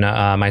on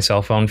my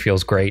cell phone.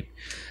 Feels great.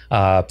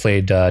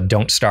 Played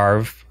Don't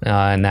Starve,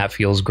 and that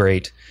feels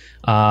great.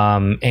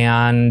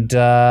 And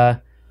I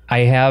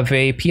have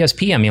a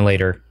PSP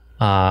emulator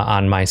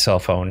on my cell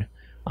phone,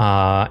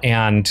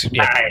 and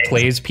it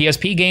plays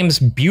PSP games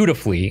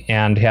beautifully,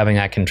 and having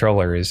that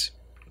controller is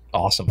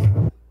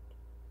awesome.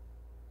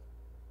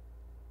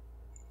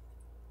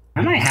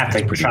 I might have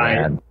to try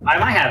it. I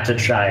might have to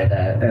try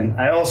that, and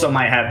I also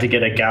might have to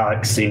get a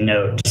Galaxy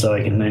Note so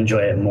I can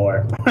enjoy it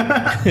more.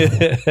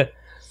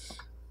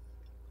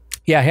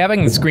 Yeah,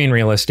 having the screen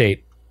real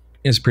estate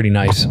is pretty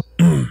nice.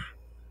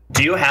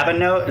 Do you have a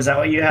Note? Is that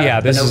what you have? Yeah,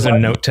 this is a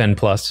Note 10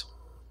 Plus.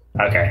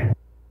 Okay.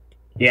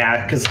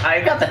 Yeah, because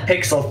I got the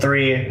Pixel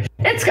 3.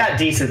 It's got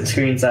decent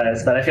screen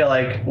size, but I feel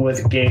like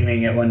with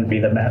gaming, it wouldn't be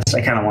the best.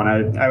 I kind of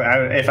want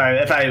to. If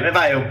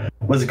I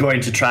was going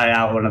to try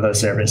out one of those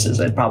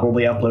services, I'd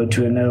probably upload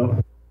to a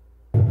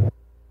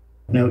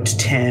Note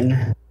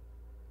 10.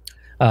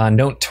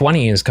 Note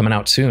 20 is coming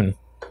out soon.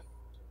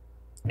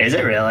 Is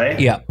it really?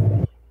 Yeah.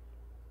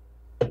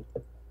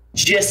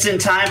 Just in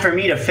time for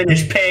me to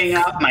finish paying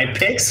off my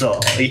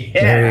Pixel. Yeah.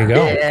 There you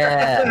go.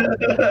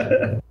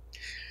 Yeah.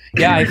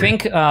 Yeah, I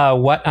think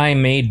what I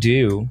may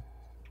do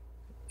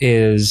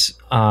is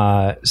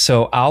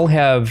so I'll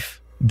have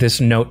this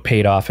note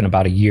paid off in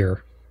about a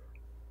year.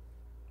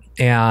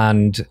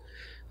 And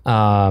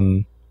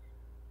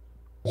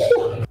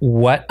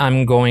what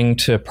I'm going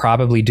to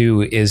probably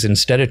do is,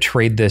 instead of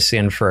trade this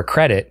in for a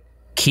credit,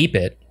 keep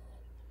it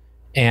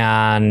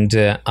and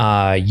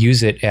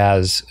use it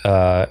as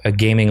a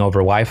gaming over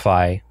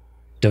Wi-Fi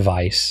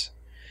device.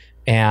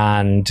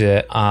 And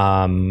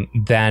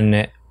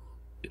then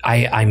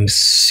I'm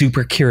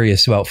super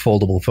curious about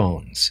foldable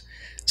phones.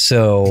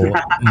 So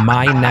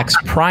my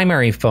next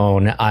primary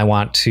phone, I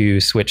want to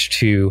switch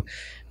to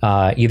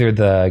either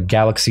the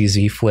Galaxy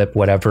Z Flip,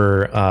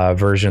 whatever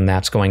version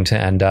that's going to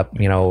end up,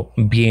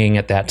 being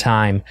at that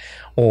time,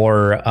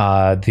 or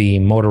the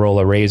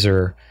Motorola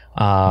Razr,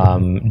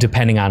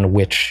 depending on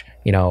which,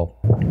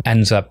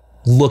 ends up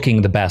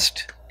looking the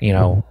best,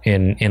 in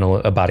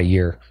about a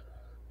year.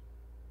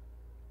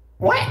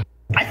 What?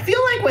 I feel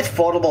like with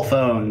foldable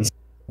phones,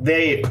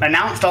 they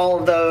announced all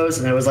of those,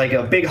 and it was like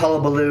a big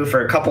hullabaloo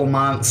for a couple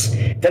months.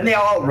 Then they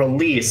all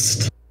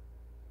released,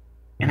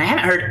 and I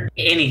haven't heard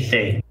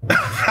anything.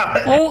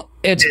 Well,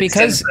 it's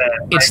because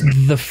it's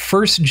the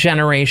first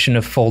generation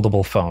of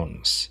foldable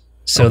phones.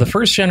 So the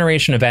first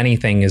generation of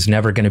anything is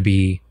never going to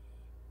be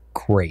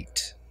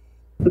great.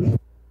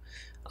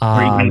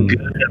 Apparently,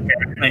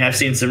 I've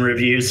seen some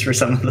reviews for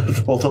some of the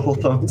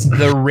foldable phones.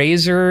 The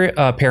Razr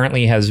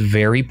apparently has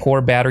very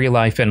poor battery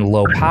life and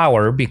low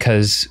power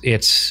because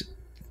it's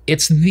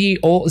the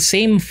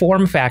same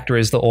form factor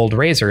as the old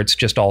Razr. It's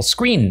just all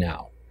screen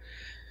now.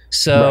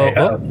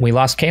 So we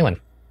lost Kalen.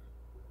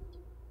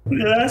 We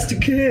lost a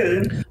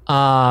kid.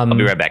 I'll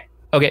be right back.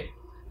 Okay.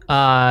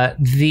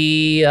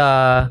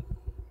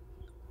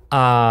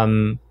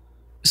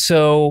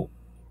 So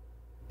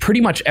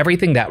pretty much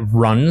everything that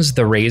runs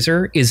the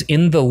Razr is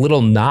in the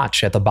little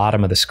notch at the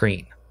bottom of the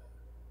screen.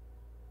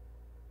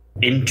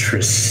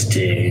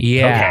 Interesting.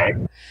 Yeah.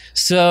 Okay.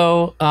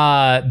 So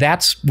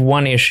that's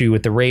one issue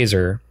with the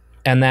Razr.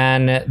 And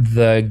then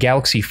the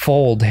Galaxy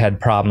Fold had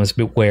problems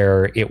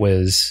where it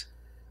was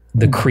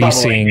the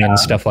creasing and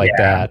stuff like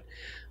that.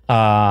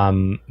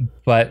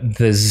 But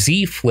the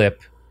Z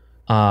Flip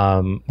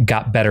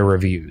got better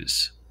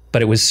reviews,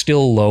 but it was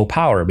still low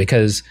power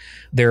because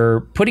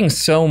they're putting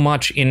so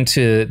much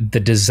into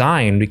the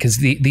design, because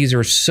these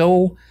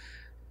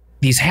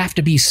have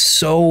to be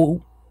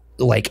so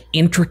like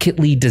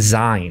intricately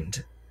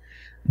designed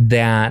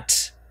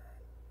that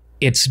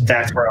it's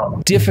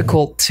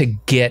difficult to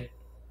get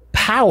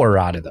power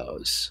out of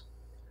those.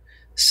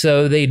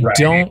 So they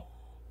don't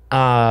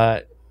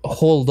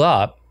hold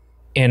up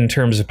in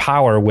terms of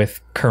power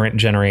with current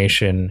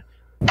generation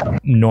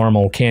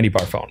normal candy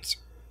bar phones.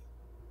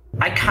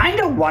 I kind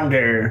of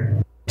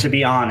wonder, to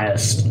be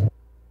honest,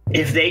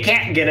 if they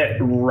can't get it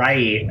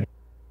right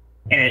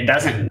and it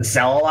doesn't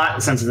sell a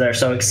lot since they're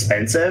so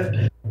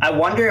expensive, I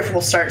wonder if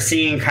we'll start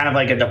seeing kind of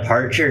like a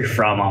departure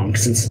from them.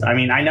 Since, I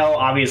mean, I know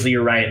obviously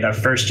you're right, the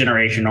first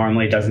generation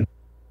normally doesn't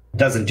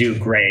do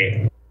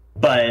great.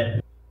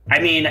 But I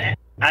mean,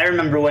 I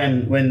remember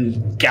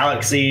when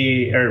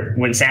Galaxy, or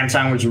when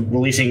Samsung was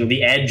releasing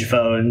the Edge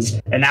phones,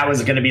 and that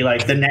was going to be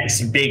like the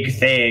next big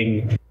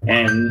thing,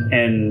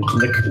 and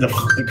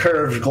the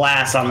curved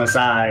glass on the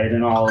side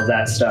and all of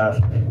that stuff.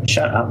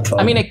 Shut up,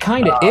 phone. I mean, it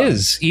kind of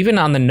is. Even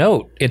on the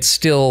Note, it's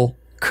still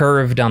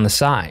curved on the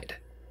side.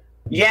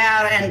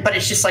 Yeah, but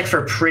it's just like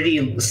for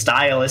pretty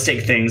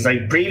stylistic things.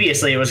 Like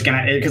previously, it was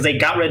because they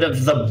got rid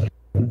of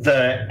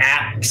the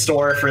app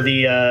store for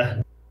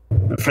the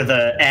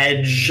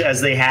Edge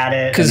as they had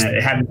it, and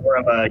it had more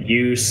of a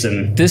use.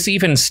 And this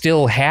even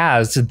still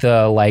has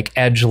the like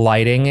Edge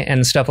lighting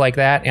and stuff like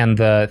that, and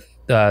the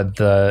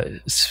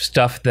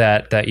stuff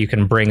that you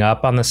can bring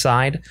up on the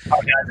side.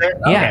 Oh, does it?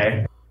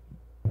 Yeah.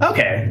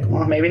 Okay.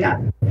 Well, maybe not.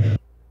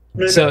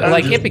 So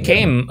like it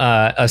became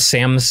a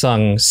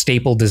Samsung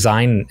staple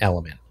design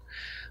element.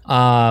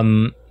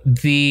 I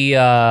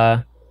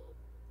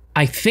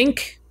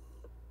think.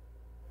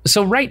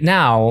 So right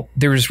now,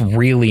 there's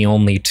really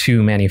only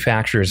two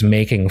manufacturers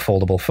making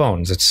foldable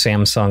phones. It's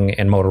Samsung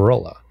and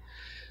Motorola.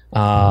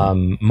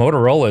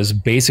 Motorola's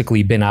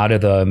basically been out of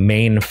the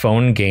main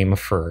phone game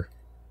for,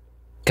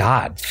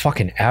 God,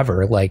 fucking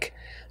ever. Like,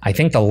 I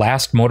think the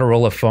last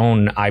Motorola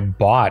phone I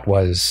bought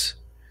was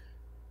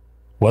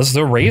the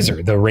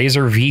Razr, the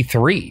Razr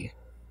V3.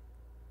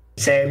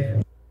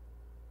 Same.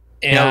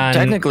 And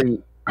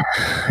technically,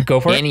 go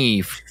for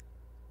it.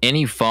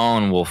 Any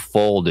phone will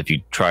fold if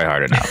you try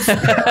hard enough.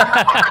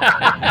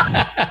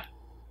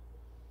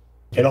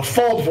 It'll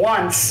fold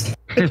once.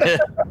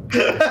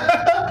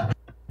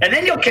 And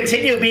then you'll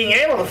continue being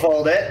able to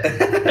fold it.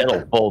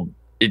 It'll fold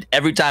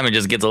every time. It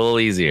just gets a little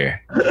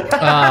easier.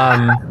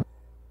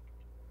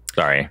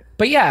 Sorry.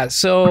 But yeah,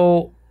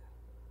 so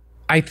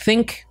I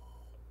think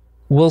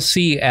we'll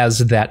see as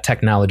that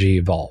technology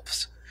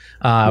evolves.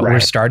 We're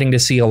starting to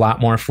see a lot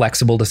more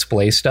flexible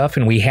display stuff,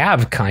 and we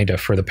have kind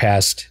of for the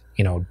past,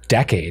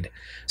 decade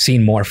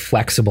seen more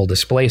flexible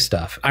display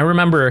stuff. I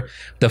remember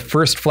the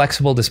first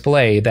flexible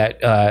display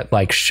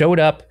that showed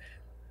up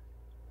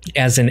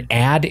as an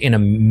ad in a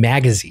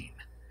magazine,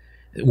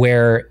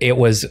 where it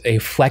was a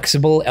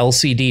flexible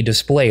LCD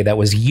display that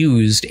was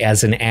used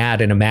as an ad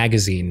in a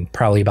magazine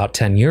probably about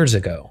 10 years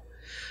ago.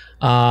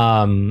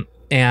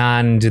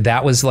 And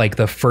that was like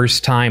the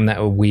first time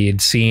that we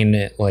had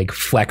seen like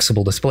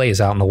flexible displays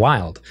out in the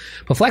wild.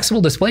 But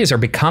flexible displays are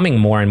becoming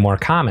more and more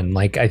common.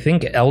 Like I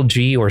think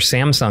LG or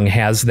Samsung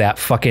has that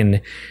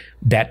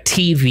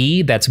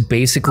TV that's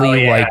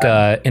basically like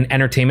an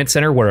entertainment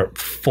center where it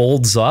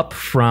folds up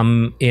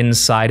from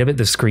inside of it.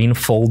 The screen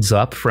folds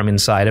up from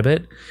inside of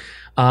it.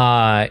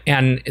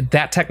 And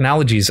that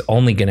technology is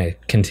only going to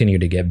continue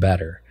to get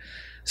better.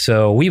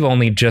 So we've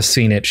only just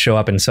seen it show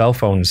up in cell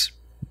phones,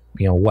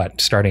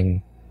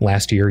 starting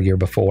last year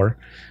before.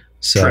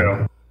 So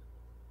True.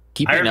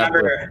 Keeping I remember.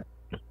 up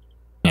with,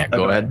 yeah,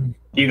 go ahead.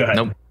 You go ahead.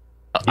 Nope.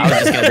 I was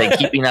just going to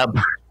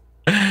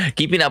say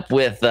keeping up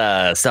with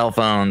cell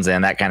phones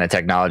and that kind of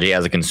technology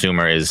as a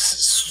consumer is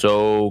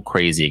so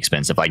crazy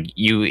expensive. Like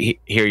you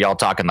hear y'all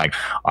talking like,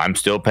 I'm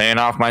still paying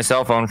off my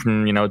cell phone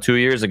from 2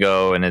 years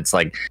ago, and it's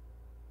like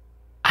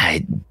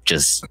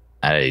it's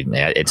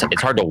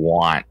hard to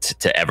want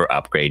to ever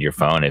upgrade your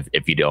phone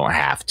if you don't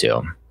have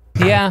to.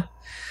 Yeah,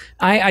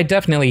 I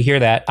definitely hear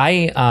that.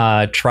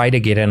 I try to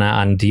get in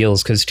on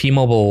deals because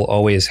T-Mobile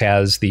always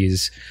has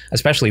these,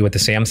 especially with the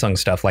Samsung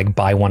stuff, like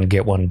buy one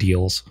get one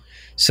deals.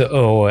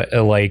 So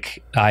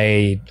like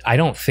I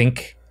don't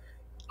think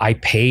I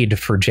paid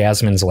for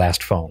Jasmine's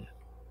last phone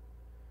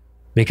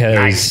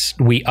because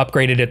we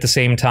upgraded at the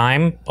same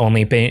time,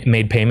 only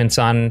made payments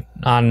on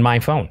my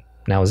phone.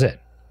 That was it.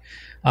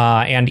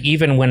 And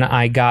even when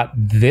I got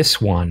this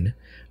one,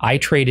 I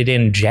traded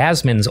in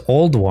Jasmine's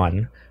old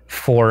one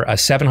for a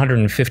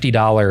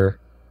 $750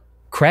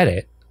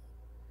 credit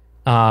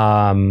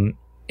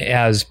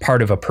as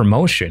part of a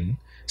promotion.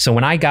 So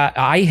when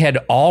I had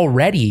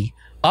already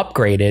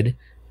upgraded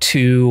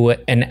to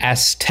an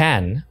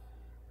S10,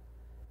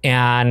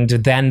 and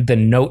then the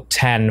Note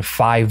 10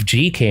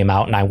 5G came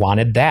out and I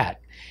wanted that.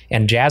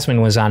 And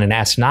Jasmine was on an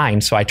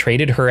S9, so I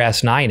traded her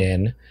S9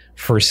 in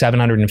for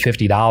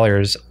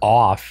 $750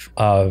 off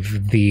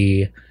of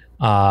the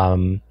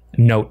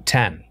Note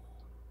 10.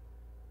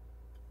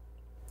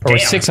 Or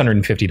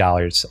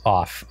 $650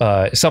 off,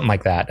 something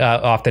like that,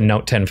 off the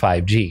Note 10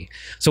 5G.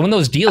 So when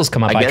those deals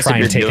come up, I try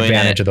and take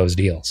advantage of those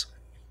deals.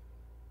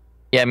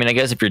 Yeah, I mean, I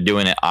guess if you're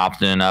doing it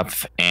often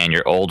enough and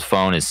your old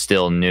phone is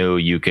still new,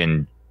 you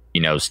can,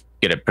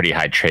 get a pretty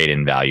high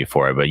trade-in value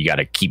for it. But you got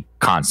to keep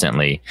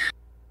constantly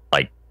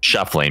like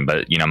shuffling.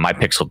 But my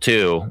Pixel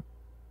 2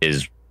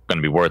 is going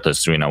to be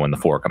worthless, when the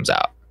 4 comes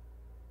out.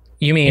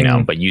 You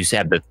mean? But you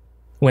said that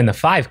when the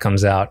 5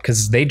 comes out,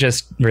 because they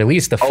just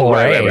released the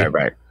 4A.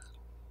 Right.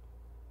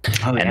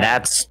 Oh, and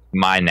that's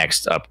my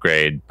next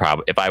upgrade.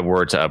 Probably if I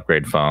were to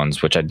upgrade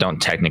phones, which I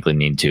don't technically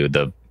need to,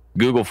 the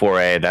Google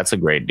 4A, that's a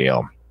great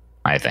deal,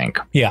 I think.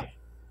 Yeah.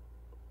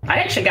 I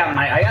actually got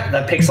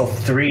the Pixel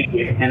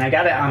 3, and I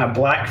got it on a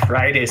Black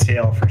Friday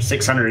sale for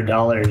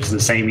 $600 the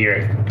same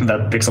year the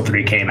Pixel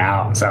 3 came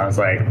out. So I was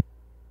like,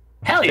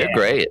 hell yeah. They're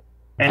great.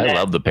 And I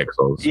love the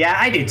Pixels. Yeah,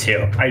 I do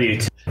too.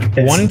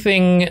 One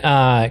thing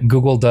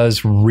Google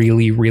does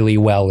really, really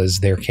well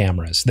is their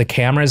cameras. The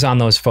cameras on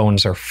those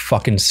phones are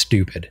fucking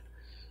stupid.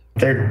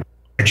 They're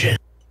gorgeous.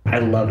 I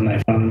love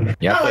my phone.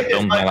 Yeah, I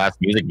filmed my last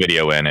music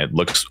video in. It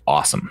looks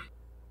awesome.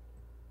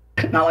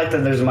 Not like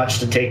that there's much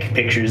to take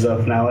pictures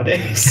of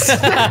nowadays.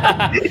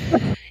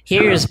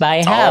 Here's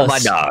my house. Oh, my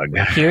dog.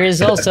 Here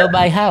is also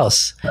my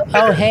house.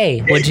 Oh,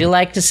 hey, would you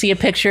like to see a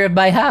picture of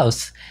my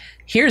house?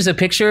 Here's a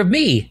picture of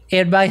me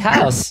in my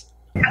house.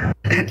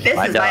 This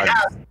is my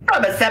house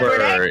from a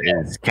separate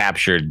angle. Is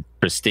captured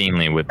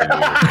pristinely with the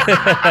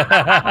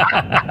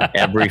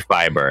every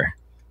fiber.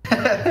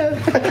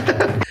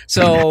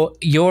 So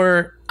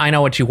your I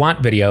Know What You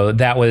Want video,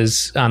 that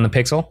was on the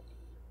Pixel?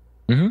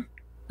 Mm-hmm.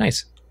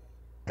 Nice.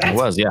 It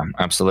was, yeah,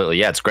 absolutely.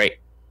 Yeah, it's great.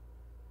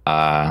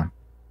 Because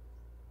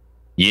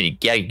you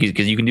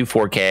can do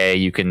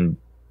 4K,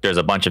 there's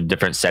a bunch of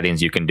different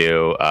settings you can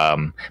do,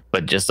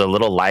 but just a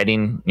little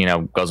lighting,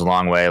 goes a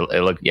long way.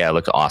 It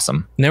looked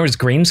awesome. And there was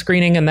green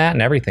screening in that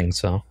and everything,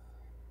 so.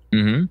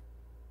 Mm-hmm.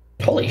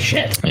 Holy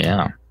shit.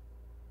 Yeah.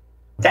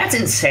 That's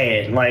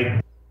insane.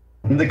 Like,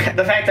 the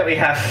fact that we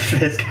have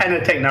this kind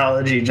of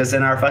technology just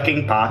in our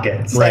fucking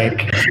pockets. Right.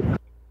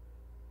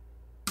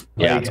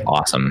 Yeah, it's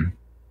awesome.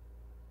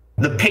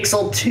 The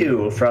Pixel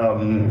 2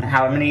 from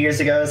how many years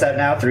ago is that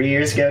now? 3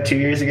 years ago? 2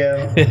 years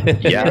ago?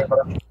 Yeah.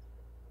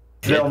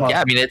 Yeah,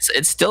 I mean, it's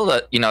still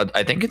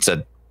I think it's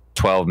a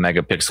 12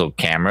 megapixel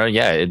camera.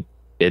 Yeah,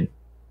 it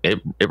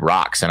it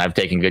rocks, and I've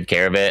taken good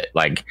care of it.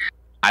 Like,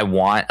 I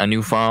want a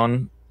new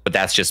phone, but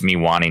that's just me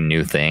wanting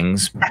new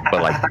things.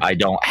 But like, I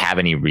don't have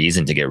any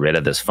reason to get rid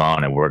of this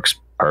phone. It works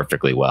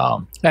perfectly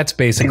well. That's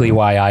basically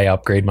why I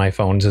upgrade my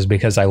phones, is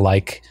because I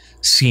like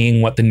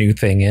seeing what the new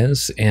thing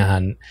is.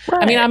 And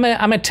I mean,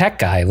 I'm a tech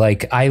guy.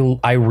 Like,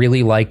 I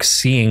really like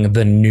seeing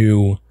the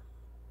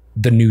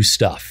new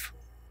stuff.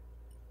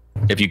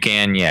 If you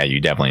can, yeah,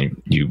 you definitely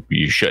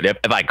you should.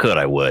 If I could,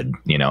 I would,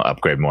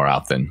 upgrade more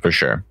often for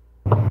sure.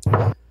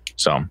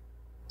 So,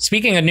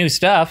 speaking of new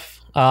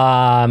stuff,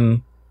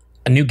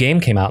 a new game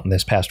came out in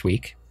this past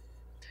week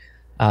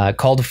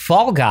called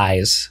Fall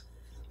Guys,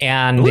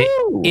 and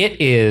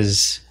it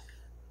is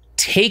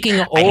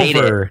taking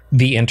over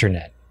the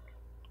internet.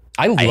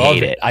 I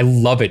love it. I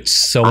love it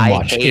so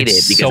much.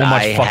 It's so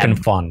much fucking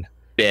fun.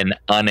 Been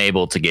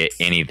unable to get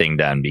anything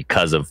done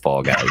because of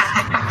Fall Guys.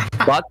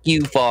 Fuck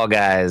you, Fall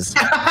Guys.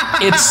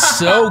 It's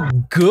so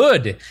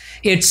good.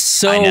 It's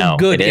so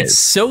good. It's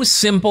so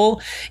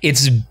simple.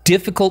 It's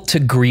difficult to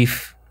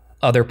grief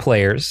other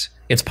players.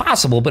 It's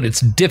possible, but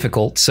it's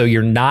difficult. So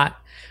you're not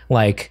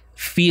like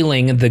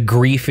feeling the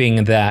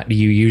griefing that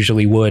you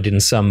usually would in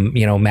some,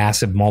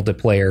 massive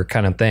multiplayer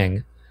kind of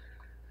thing.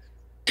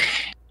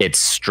 It's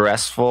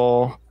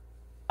stressful.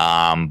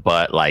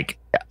 But like,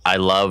 I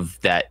love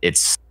that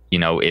it's,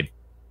 if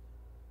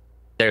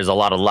there's a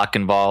lot of luck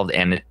involved,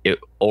 and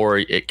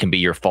it can be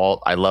your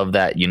fault. I love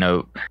that,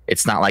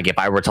 it's not like if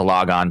I were to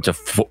log on to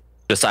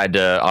decide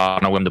to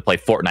on a whim to play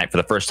Fortnite for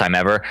the first time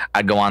ever,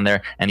 I'd go on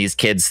there and these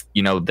kids,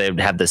 they'd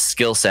have the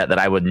skill set that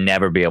I would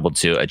never be able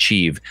to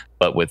achieve.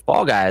 But with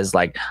Fall Guys,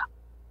 like,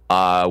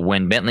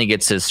 when Bentley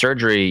gets his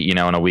surgery, in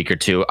a week or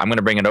two, I'm going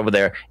to bring it over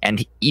there.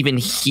 And even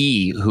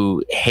he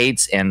who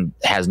hates and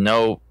has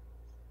no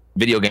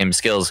video game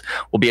skills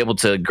will be able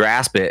to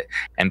grasp it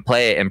and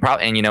play it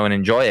and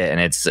enjoy it. And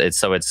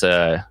it's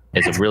a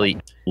really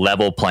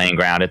level playing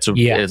ground. It's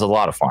a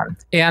lot of fun.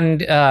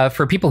 And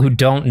for people who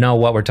don't know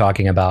what we're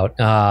talking about,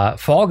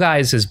 Fall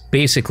Guys is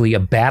basically a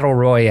battle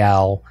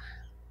royale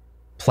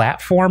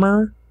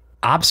platformer,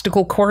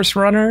 obstacle course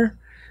runner.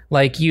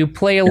 Like, you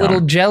play a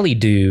little jelly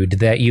dude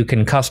that you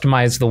can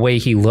customize the way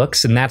he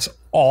looks, and that's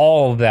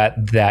all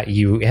that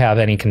you have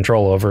any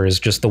control over, is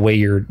just the way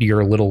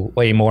your little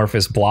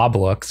amorphous blob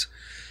looks.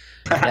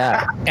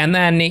 Yeah. And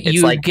then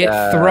you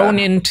get thrown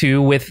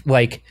into with,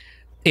 like,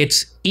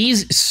 it's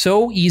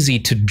so easy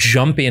to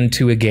jump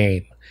into a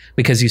game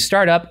because you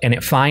start up and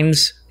it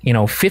finds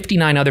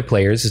 59 other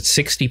players. It's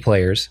 60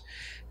 players,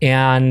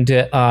 and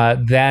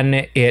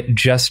then it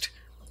just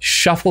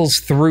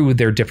shuffles through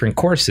their different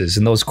courses,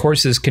 and those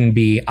courses can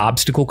be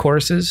obstacle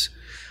courses.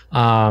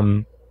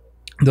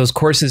 Those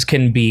courses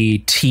can be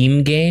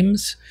team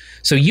games.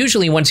 So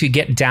usually once you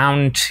get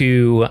down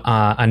to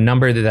a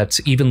number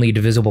that's evenly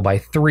divisible by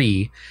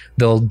 3,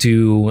 they'll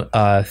do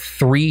a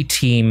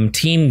 3-team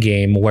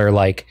game where,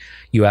 like,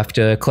 you have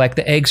to collect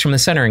the eggs from the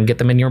center and get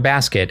them in your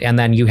basket, and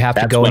then you have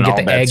to go and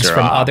get the eggs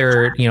from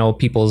other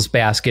people's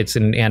baskets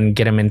and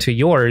get them into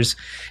yours,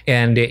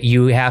 and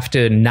you have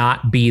to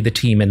not be the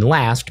team in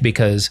last,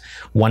 because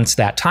once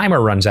that timer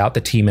runs out,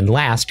 the team in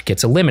last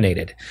gets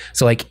eliminated.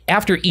 So, like,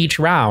 after each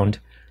round,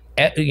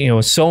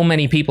 so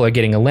many people are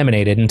getting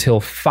eliminated until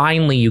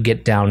finally you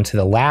get down to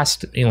the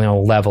last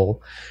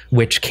level,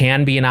 which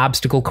can be an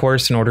obstacle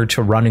course in order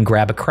to run and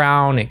grab a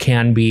crown. It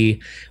can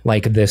be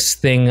like this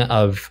thing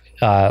of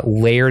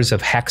layers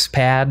of hex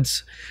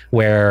pads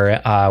where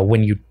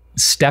when you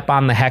step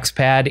on the hex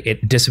pad,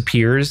 it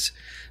disappears.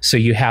 So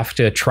you have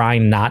to try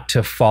not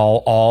to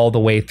fall all the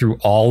way through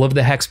all of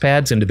the hex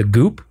pads into the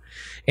goop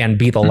and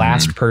be the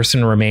last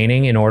person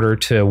remaining in order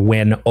to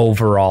win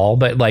overall.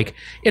 But, like,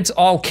 it's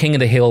all King of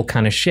the Hill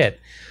kind of shit.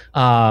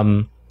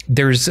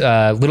 There's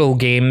little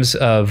games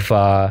of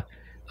you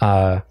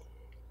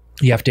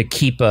have to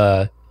keep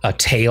a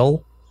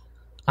tail.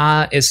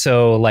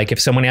 So, like, if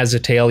someone has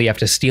a tail, you have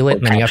to steal it,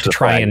 and then you have to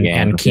try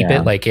and keep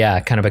it. Like,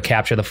 kind of a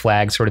capture the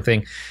flag sort of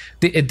thing.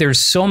 There's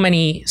so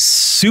many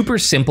super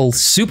simple,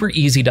 super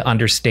easy to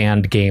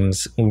understand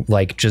games,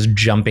 like, just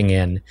jumping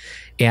in.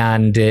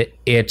 And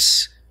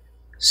it's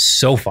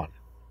so fun.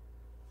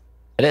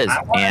 It is.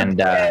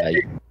 And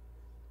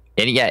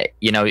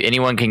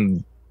anyone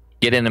can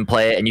get in and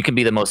play it, and you can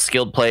be the most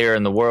skilled player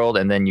in the world,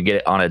 and then you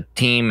get on a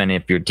team, and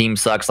if your team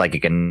sucks, like, it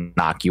can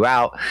knock you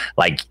out.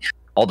 Like,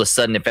 all of a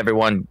sudden, if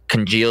everyone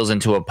congeals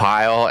into a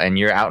pile and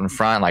you're out in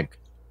front, like,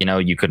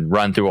 you could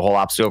run through a whole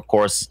obstacle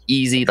course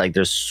easy. Like,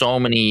 there's so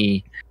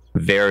many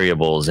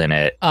variables in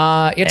it.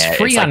 It's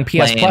free on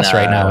PS Plus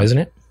right now, isn't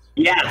it?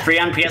 Yeah, free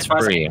on PS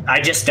Plus.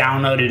 I just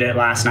downloaded it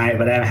last night,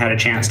 but I haven't had a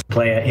chance to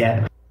play it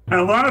yet.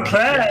 I want to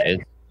play it.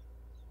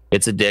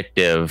 It's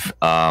addictive.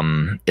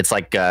 It's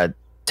like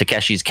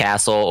Takeshi's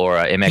Castle or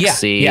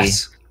MXC. Yeah,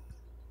 yes.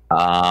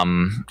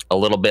 A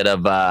little bit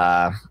of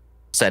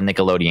said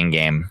Nickelodeon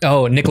game.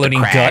 Oh,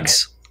 Nickelodeon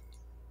Guts.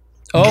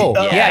 Oh,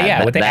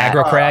 yeah, with the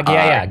aggro crag.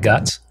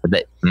 Guts.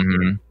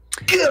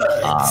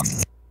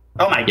 Guts.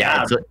 Oh my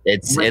god,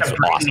 it's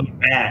awesome.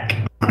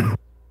 Back.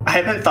 I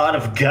haven't thought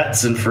of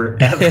Guts in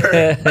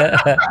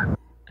forever.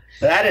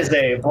 That is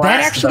a blast. That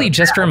actually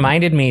just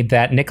reminded me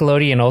that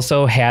Nickelodeon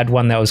also had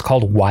one that was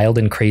called Wild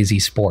and Crazy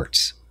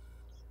Sports.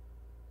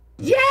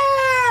 Yeah,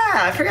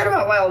 I forgot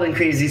about Wild and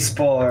Crazy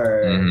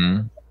Sport.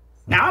 Mm-hmm.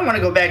 Now I want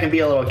to go back and be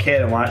a little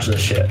kid and watch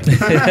this shit.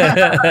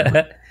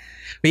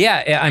 But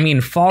yeah, I mean,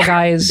 Fall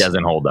Guys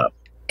doesn't hold up.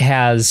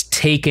 Has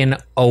taken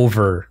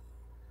over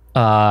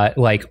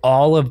like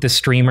all of the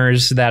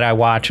streamers that I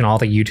watch and all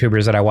the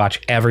YouTubers that I watch.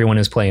 Everyone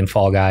is playing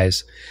Fall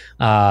Guys.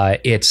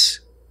 It's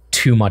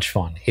too much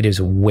fun. It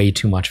is way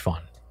too much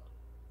fun.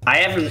 I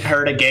haven't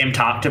heard a game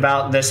talked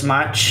about this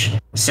much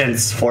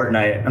since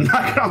Fortnite. I'm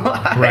not gonna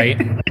lie. Right.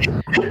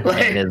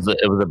 Like, it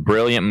was a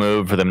brilliant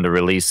move for them to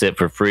release it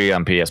for free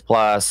on PS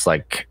Plus.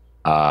 Like,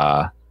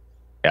 yeah,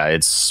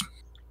 it's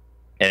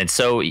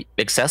so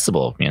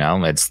accessible. You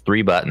know, it's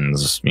 3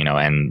 buttons. You know,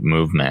 and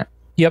movement.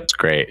 Yep, it's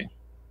great.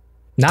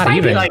 Not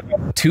even like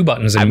 2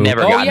 buttons and move.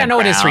 Oh yeah, no,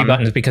 it is 3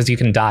 buttons because you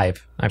can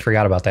dive. I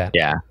forgot about that.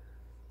 Yeah,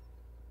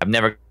 I've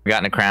never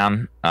gotten a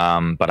crown,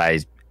 but I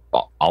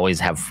always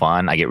have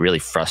fun. I get really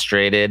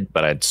frustrated,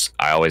 but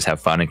I always have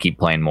fun and keep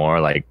playing more.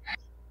 Like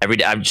every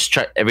day,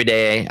 every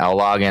day I'll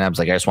log in. I was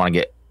like, I just want to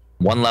get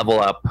 1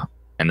 level up,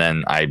 and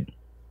then I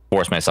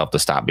force myself to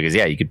stop because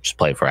you could just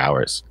play for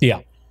hours. Yeah.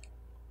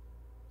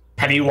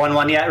 Have you won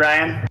one yet,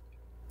 Ryan?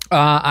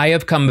 I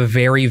have come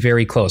very,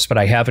 very close, but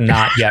I have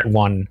not yet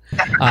won.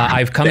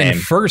 I've come in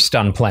first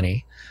on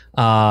plenty.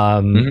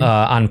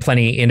 On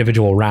plenty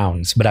individual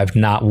rounds, but I've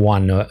not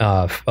won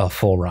a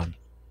full run.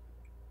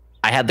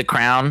 I had the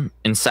crown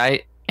in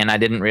sight, and I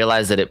didn't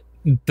realize that it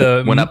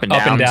went up and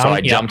down. So I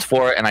jumped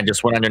for it, and I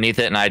just went underneath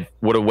it, and I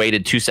would have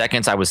waited 2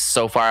 seconds. I was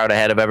so far out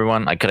ahead of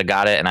everyone. I could have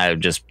got it, and I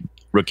just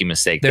rookie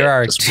mistake. There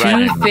are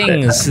 2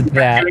 things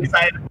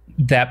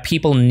that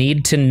people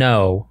need to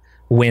know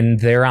when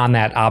they're on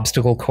that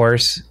obstacle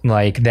course,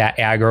 like that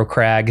aggro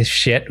crag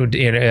shit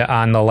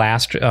on the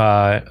last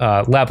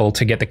level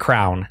to get the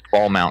crown.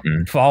 Fall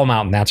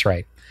Mountain. That's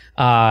right.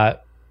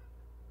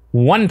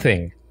 One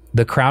thing,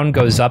 the crown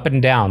goes up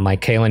and down,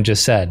 like Kalen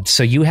just said.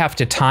 So you have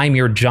to time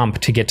your jump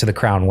to get to the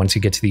crown once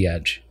you get to the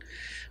edge,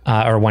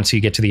 or once you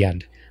get to the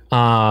end.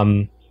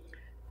 And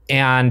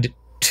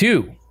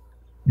 2,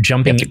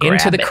 jumping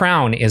into the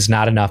crown is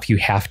not enough. You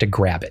have to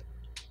grab it.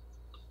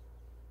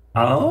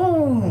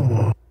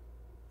 Oh.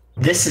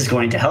 This is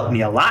going to help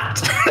me a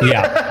lot.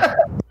 Yeah.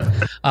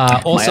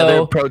 Also, my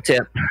other pro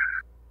tip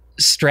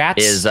strats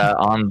is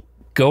on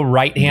go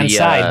right hand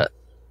side.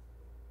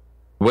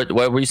 What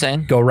were you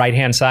saying? Go right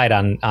hand side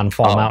on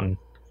Fall Mountain.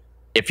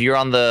 If you're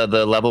on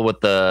the level with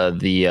the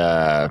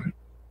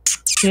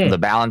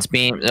balance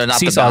beam, or not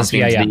Seesaws, the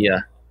balance beams,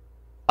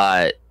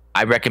 I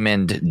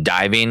recommend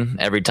diving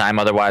every time.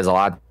 Otherwise, a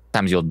lot of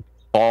times you'll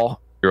fall,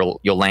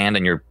 you'll land,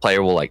 and your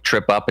player will like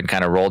trip up and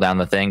kind of roll down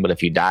the thing. But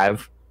if you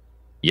dive,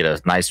 you get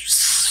a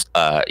nice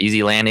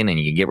easy landing, and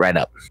you get right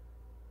up.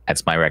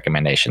 That's my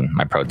recommendation,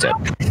 my pro tip.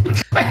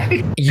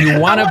 You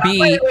want to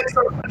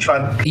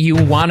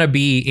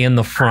be in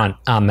the front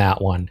on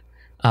that one,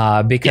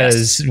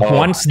 because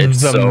once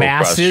the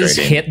masses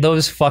hit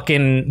those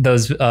fucking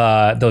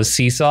those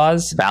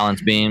seesaws,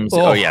 balance beams.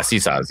 Oh yeah,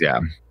 seesaws. Yeah.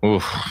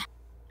 Oof.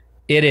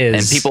 It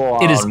is. And people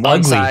are on one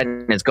ugly. side,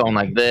 and it's going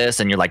like this,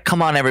 and you're like,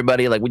 "Come on,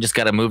 everybody! Like, we just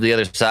got to move the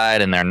other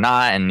side," and they're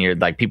not, and you're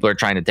like, people are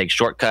trying to take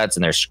shortcuts,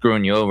 and they're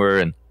screwing you over,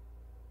 and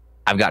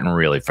I've gotten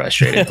really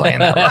frustrated playing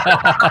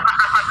that.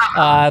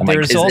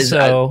 There's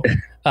also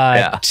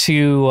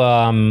 2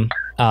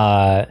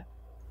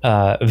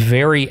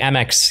 very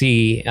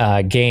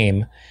MXC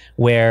game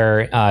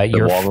where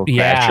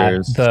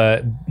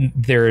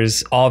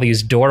there's all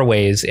these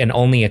doorways, and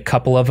only a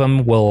couple of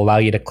them will allow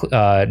you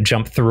to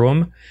jump through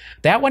them.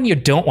 That one you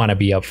don't want to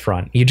be up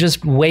front. You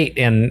just wait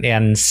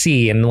and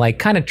see and like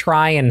kind of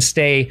try and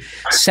stay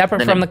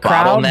separate from the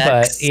crowd.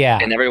 But yeah,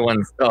 and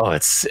everyone's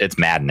it's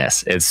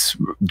madness. It's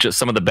just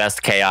some of the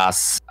best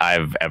chaos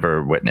I've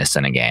ever witnessed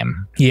in a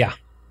game. Yeah,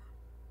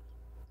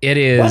 it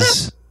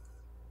is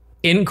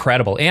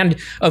incredible, and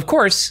of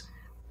course,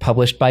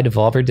 published by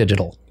Devolver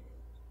Digital.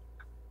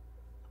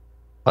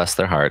 Bless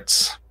their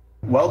hearts.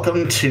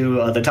 Welcome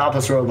to the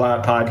Topless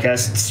Robot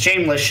podcast. It's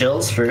shameless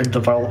shills for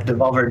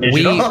Devolver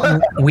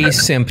Digital. We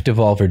simp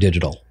Devolver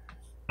Digital.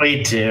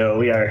 We do.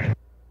 We are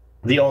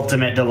the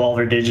ultimate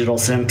Devolver Digital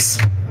simps.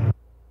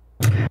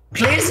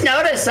 Please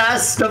notice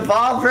us,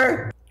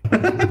 Devolver.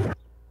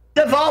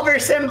 Devolver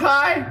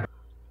Senpai.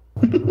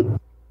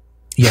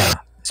 Yeah.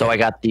 So I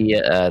got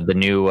the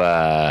new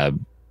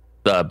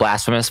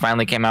Blasphemous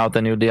finally came out with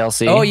the new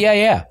DLC. Oh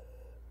yeah.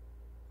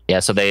 Yeah,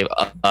 so they've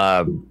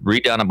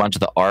redone a bunch of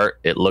the art.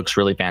 It looks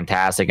really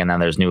fantastic, and then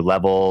there's new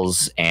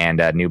levels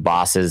and new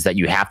bosses that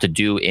you have to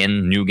do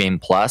in New Game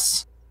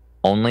Plus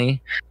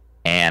only.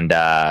 And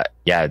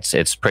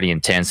it's pretty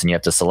intense, and you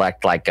have to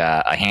select like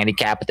a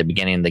handicap at the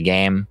beginning of the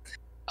game.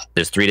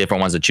 There's 3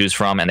 different ones to choose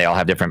from, and they all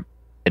have different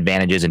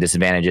advantages and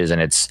disadvantages,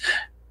 and it's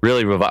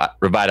really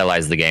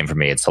revitalized the game for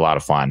me. It's a lot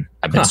of fun.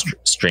 I've been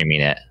streaming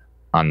it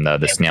on the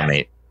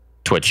Snailmate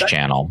Twitch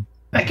channel.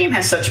 That game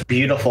has such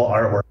beautiful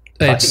artwork.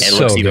 It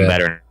looks even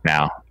better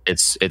now.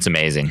 It's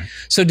amazing.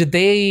 So did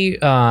they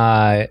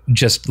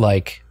just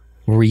like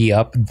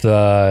re-up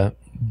the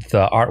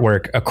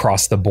artwork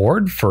across the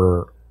board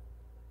for,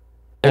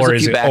 or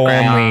is it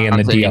only in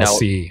the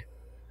DLC?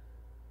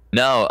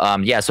 No,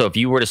 so if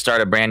you were to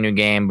start a brand new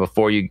game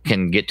before you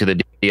can get to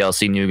the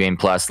DLC New Game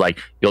Plus, like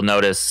you'll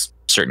notice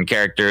certain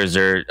characters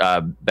are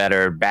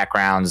better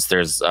backgrounds.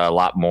 There's a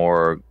lot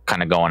more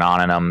kind of going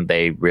on in them.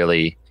 They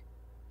really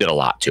did a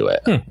lot to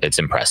it. It's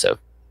impressive.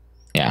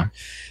 Yeah.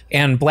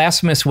 And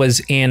Blasphemous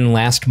was in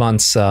last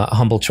month's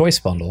Humble Choice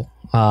bundle.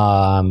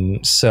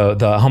 So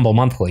the Humble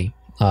Monthly,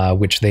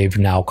 which they've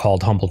now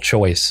called Humble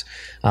Choice.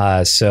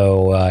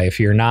 So if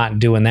you're not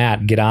doing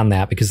that, get on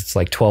that, because it's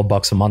like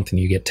 $12 a month and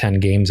you get 10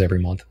 games every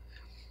month.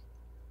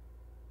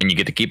 And you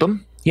get to keep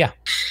them? Yeah.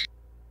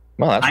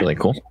 Well, that's really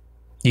cool.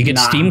 You get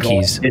Steam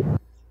keys.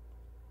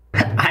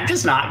 I'm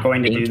just not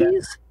going to do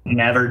that.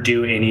 Never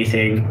do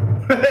anything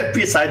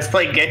besides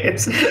play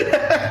games.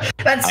 I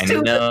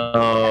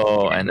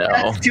know.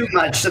 That's too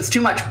much. That's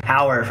too much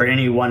power for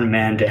any one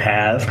man to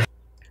have.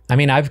 I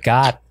mean, I've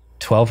got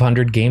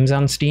 1,200 games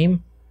on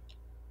Steam.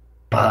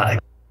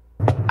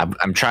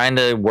 I'm trying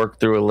to work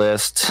through a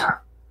list.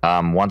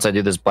 Once I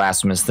do this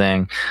Blasphemous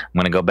thing, I'm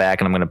going to go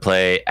back and I'm going to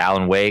play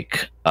Alan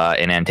Wake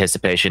in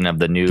anticipation of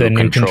the new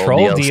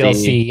Control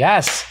DLC.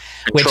 Yes.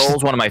 Control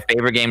is one of my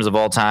favorite games of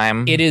all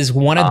time. It is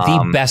one of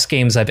the best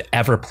games I've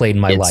ever played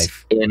in my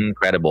life.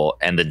 Incredible.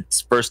 And the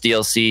first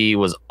DLC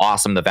was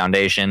awesome, the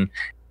Foundation.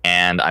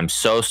 And I'm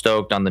so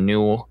stoked on the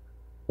new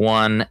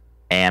one.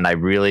 And I'm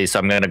going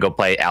to go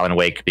play Alan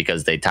Wake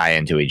because they tie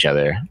into each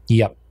other.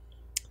 Yep.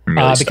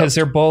 Really because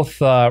they're both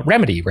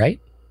Remedy,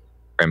 right?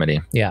 Remedy.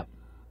 Yeah.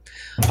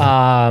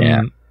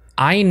 I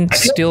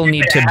still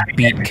need to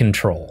beat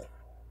Control.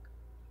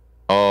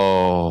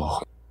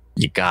 Oh,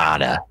 you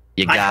gotta.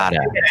 I've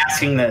been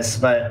asking this,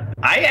 but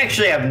I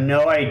actually have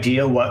no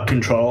idea what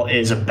Control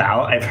is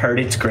about. I've heard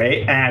it's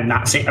great, and I've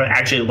not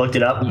actually looked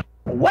it up.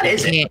 What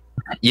is it?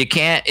 You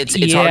can't. It's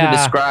hard to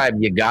describe.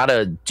 You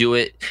gotta do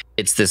it.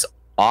 It's this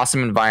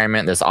awesome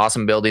environment, this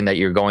awesome building that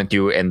you're going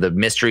through, and the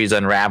mysteries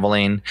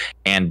unraveling,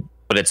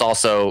 but it's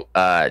also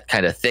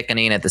kind of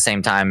thickening at the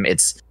same time.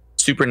 It's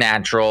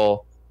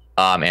supernatural,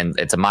 and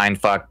it's a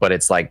mind fuck, but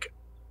it's like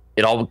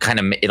it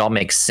all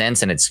makes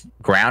sense, and it's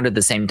grounded at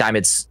the same time.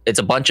 It's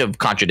a bunch of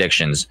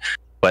contradictions,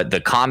 but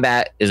the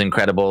combat is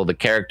incredible. The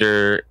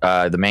character,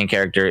 the main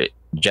character,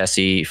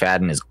 Jesse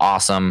Fadden, is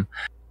awesome.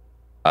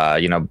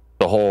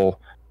 The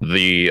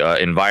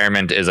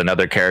environment is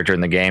another character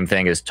in the game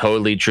thing is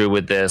totally true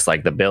with this.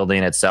 Like the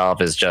building itself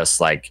is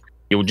just like,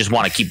 you just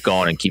want to keep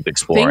going and keep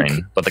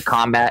exploring, but the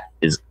combat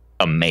is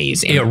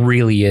amazing. It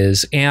really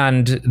is.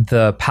 And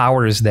the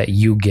powers that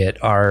you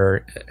get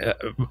are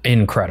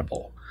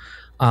incredible.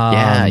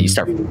 You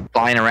start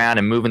flying around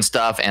and moving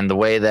stuff, and the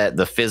way that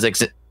the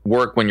physics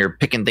work when you're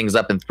picking things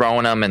up and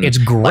throwing them, and it's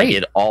great. Like,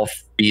 it all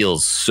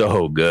feels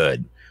so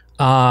good.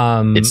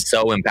 It's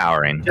so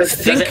empowering.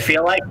 Does it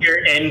feel like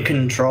you're in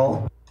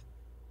control?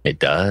 It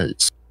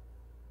does.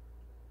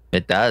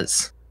 It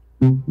does.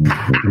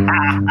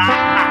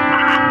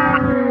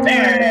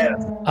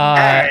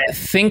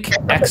 Think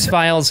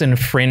X-Files and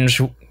Fringe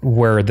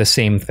were the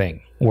same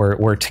thing.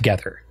 We're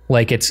together.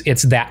 Like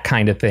it's that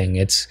kind of thing.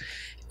 It's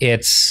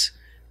this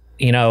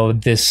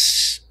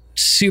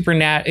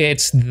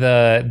it's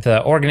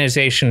the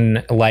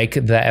organization like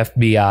the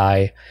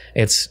FBI.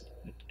 It's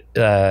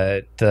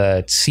the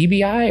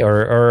CBI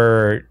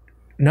or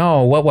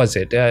no, what was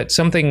it?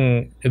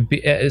 Something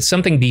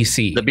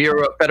BC.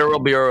 The Federal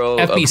Bureau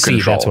FBC, of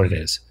Control. that's what it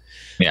is.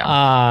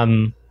 Yeah.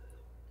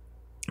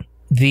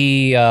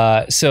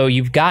 So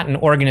you've got an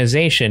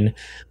organization,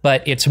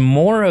 but it's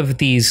more of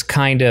these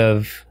kind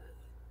of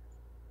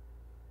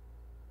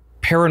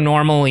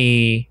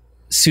paranormally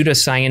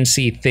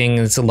pseudoscience-y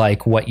things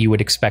like what you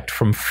would expect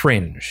from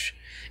Fringe,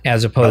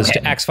 as opposed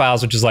to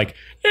X-Files, which is like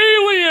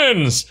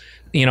aliens.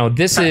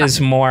 This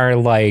is more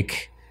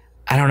like,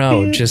 I don't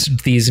know,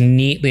 just these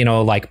neat,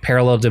 like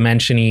parallel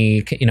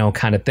dimension-y,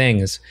 kind of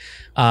things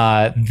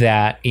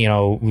that,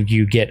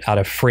 you get out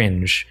of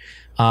Fringe.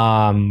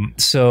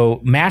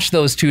 So mash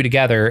those two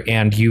together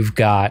and you've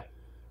got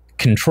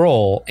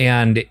Control,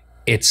 and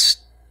it's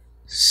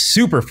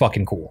super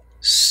fucking cool.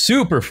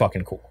 Super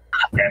fucking cool.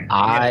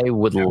 I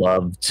would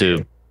love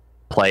to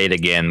play it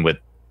again with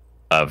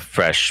a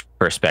fresh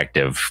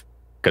perspective,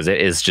 because it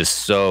is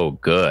just so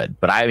good.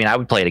 But I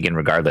would play it again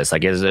regardless.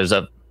 Like there's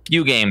a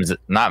few games,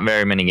 not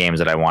very many games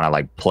that I want to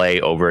like play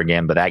over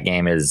again, but that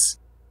game it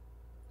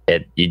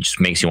just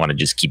makes you want to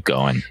just keep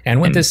going.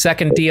 And with the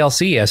second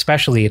DLC,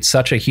 especially, it's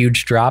such a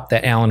huge drop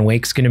that Alan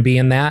Wake's going to be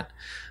in that.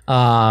 They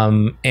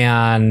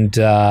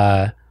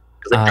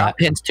drop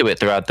hints to it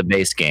throughout the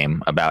base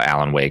game about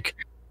Alan Wake.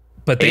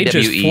 But they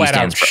just flat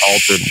out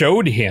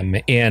showed him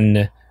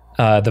in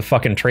the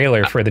fucking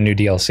trailer for the new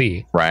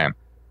DLC. Right.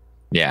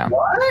 Yeah.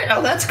 What?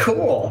 Oh, that's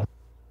cool.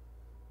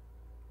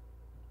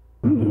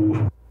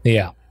 Ooh.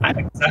 Yeah. I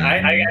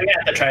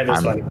have to try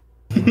this one.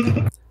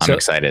 I'm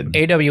excited.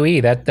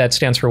 AWE, that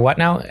stands for what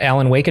now?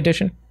 Alan Wake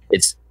Edition?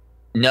 It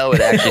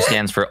actually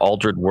stands for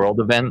Altered World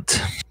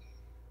Event.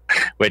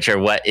 which are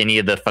what any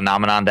of the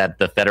phenomenon that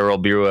the Federal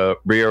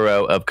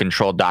Bureau of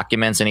Control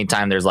documents.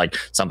 Anytime there's like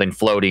something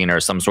floating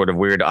or some sort of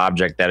weird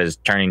object that is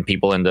turning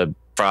people into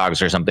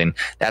frogs or something,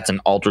 that's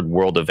an altered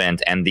world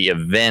event. And the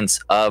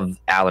events of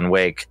Alan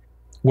Wake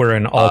were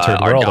an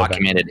altered are world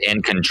documented event.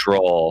 in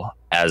Control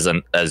as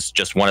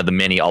just one of the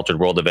many altered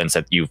world events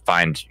that you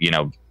find,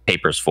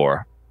 papers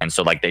for. And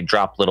so like they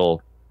drop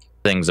little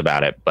things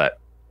about it, but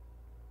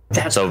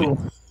That's cool.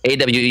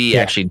 AWE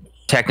actually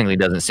technically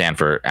doesn't stand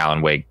for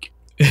Alan Wake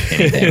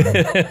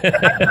anything.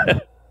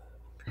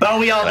 But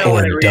we all know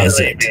what it really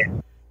means.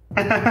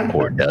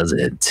 Or does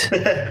it?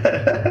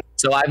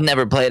 So I've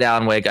never played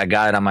Alan Wake. I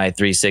got it on my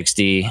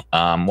 360.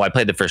 I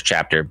played the first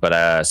chapter,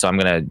 but so I'm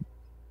gonna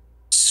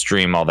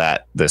stream all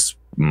that this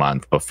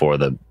month before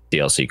the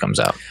DLC comes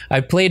out. I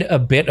played a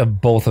bit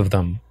of both of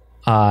them,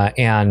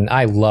 and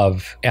I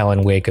love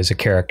Alan Wake as a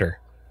character.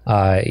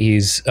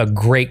 He's a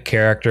great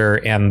character,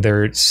 and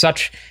they're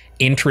such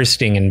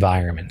interesting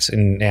environments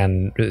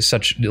and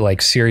such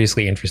like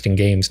seriously interesting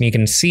games. And you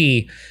can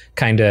see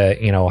kind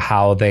of,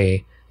 how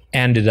they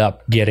ended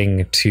up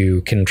getting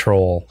to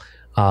Control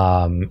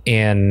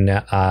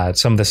in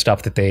some of the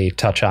stuff that they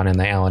touch on in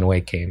the Alan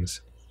Wake games.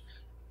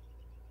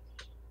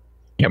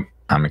 Yep,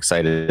 I'm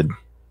excited.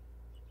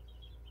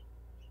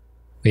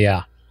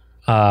 Yeah.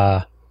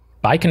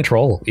 Buy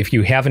Control if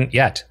you haven't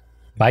yet.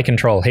 Buy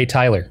Control. Hey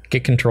Tyler,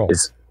 get Control.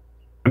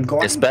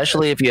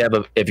 Especially if you're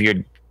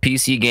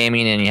PC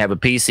gaming and you have a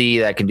PC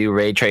that can do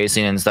ray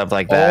tracing and stuff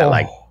like that.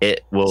 Like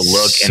it will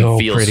look so and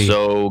feel pretty.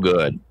 so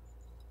good.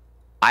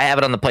 I have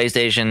it on the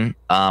PlayStation.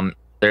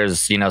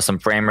 There's some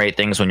frame rate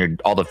things when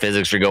all the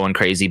physics are going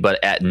crazy,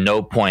 but at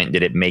no point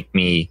did it make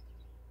me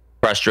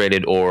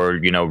frustrated or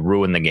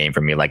ruin the game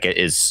for me. Like it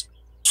is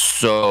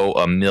so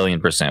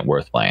 1,000,000%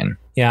 worth playing.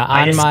 Yeah,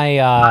 on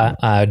my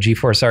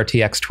GeForce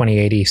RTX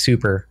 2080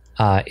 Super,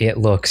 it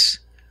looks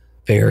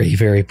very,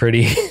 very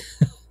pretty.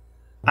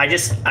 I'm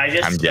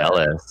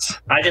jealous.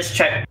 I just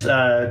checked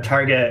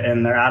Target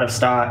and they're out of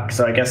stock,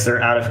 so I guess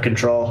they're out of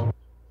Control.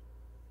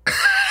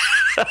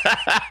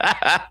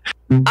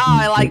 Oh,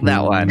 I like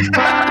that one.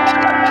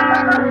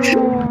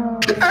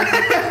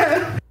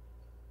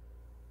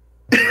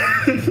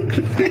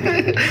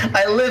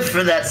 I live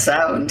for that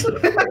sound.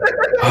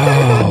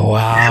 Oh,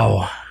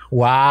 wow.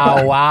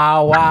 Wow,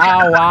 wow,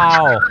 wow,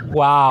 wow,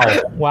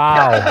 wow,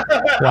 wow,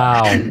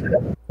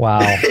 wow,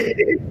 wow.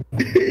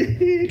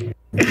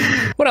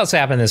 What else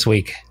happened this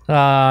week?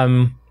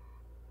 I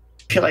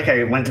feel like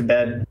I went to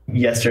bed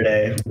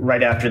yesterday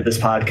right after this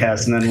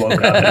podcast and then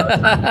woke up.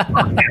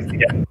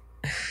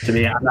 To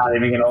me, I'm not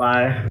even gonna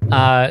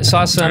lie.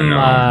 Saw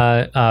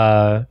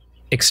some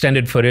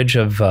extended footage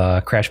of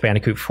Crash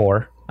Bandicoot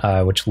 4,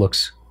 which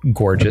looks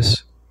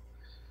gorgeous.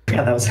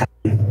 Yeah, that was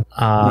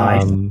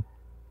nice.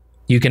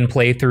 You can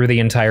play through the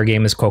entire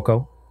game as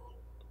Coco.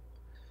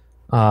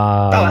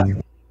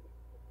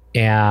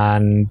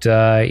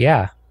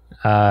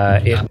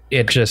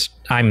 It just,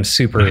 I'm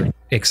super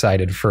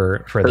excited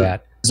for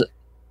that.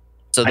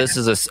 So this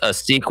is a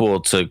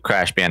sequel to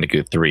Crash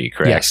Bandicoot 3,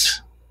 correct?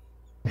 Yes.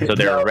 So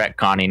they're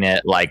retconning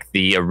it like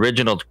the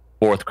original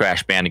fourth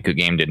Crash Bandicoot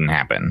game didn't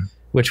happen.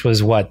 Which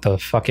was what, the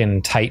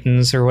fucking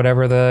Titans or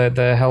whatever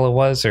the hell it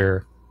was,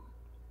 or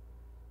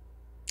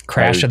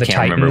Crash of the Titans?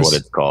 I can't remember what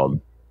it's called.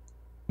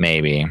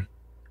 Maybe.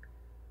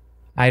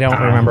 I don't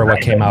remember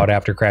what came out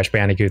after Crash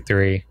Bandicoot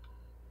 3.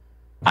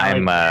 All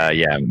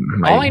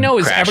I know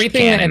is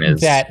everything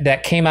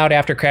that came out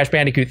after Crash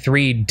Bandicoot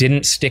 3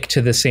 didn't stick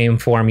to the same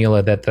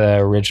formula that the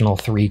original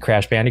 3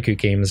 Crash Bandicoot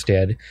games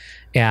did.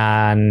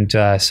 And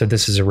so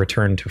this is a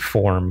return to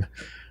form.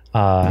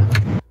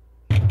 And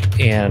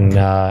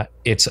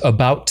it's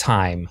About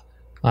Time,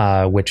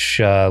 which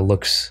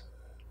looks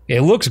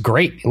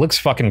great. It looks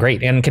fucking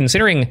great. And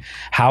considering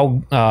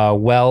how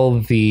well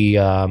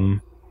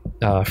the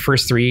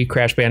first 3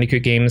 Crash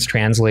Bandicoot games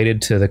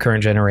translated to the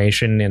current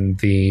generation in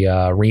the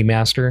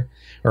remaster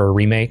or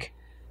remake,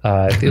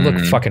 they look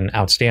fucking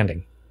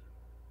outstanding.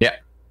 Yeah.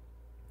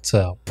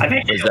 So I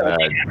think I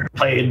ever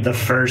played the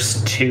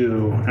first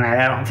 2, and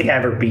I don't think I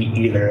ever beat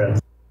either of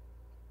them.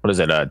 What is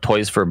it?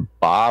 Toys for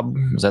Bob?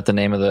 Is that the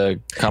name of the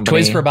company?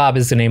 Toys for Bob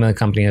is the name of the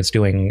company that's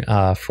doing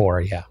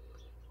 4. Yeah.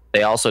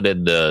 They also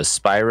did the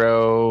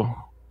Spyro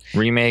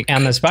remake,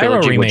 and the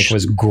Spyro remake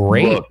was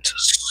great. Looked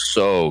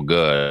so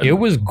good. It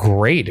was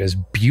great. It was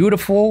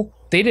beautiful.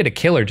 They did a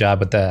killer job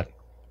with that.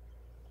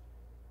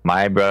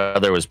 My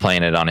brother was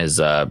playing it on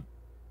his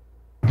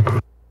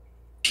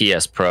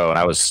PS Pro, and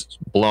I was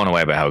blown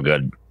away by how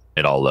good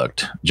it all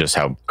looked. Just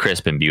how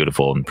crisp and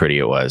beautiful and pretty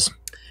it was.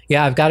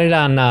 Yeah, I've got it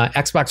on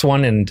Xbox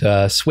One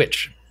and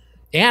Switch.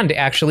 And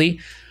actually,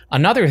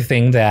 another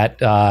thing that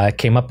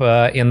came up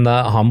in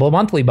the Humble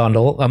Monthly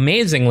Bundle,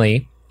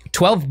 amazingly,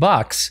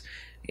 $12.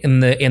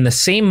 In the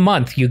same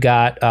month, you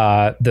got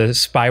the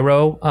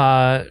Spyro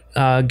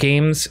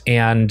games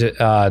and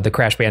the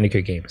Crash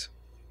Bandicoot games.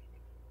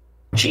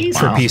 Jeez.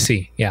 For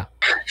PC, yeah.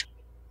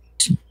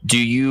 Do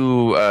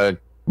you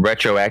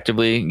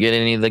retroactively get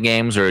any of the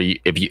games, or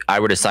I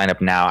were to sign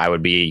up now, I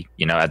would be,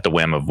 at the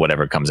whim of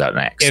whatever comes out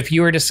next? If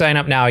you were to sign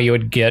up now, you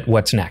would get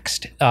what's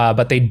next.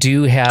 But they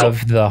do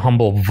have the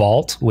Humble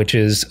Vault, which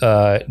is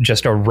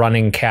just a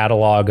running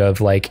catalog of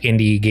like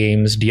indie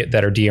games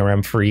that are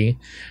DRM free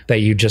that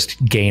you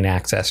just gain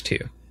access to.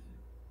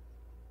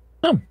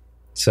 Oh.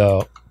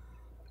 So,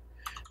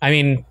 I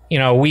mean,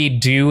 we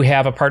do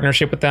have a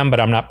partnership with them, but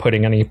I'm not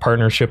putting any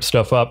partnership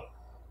stuff up.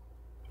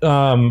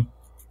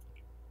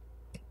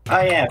 Oh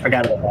yeah, I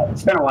forgot about that.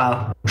 It's been a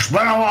while.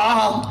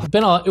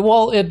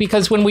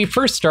 Because when we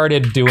first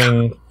started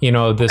doing,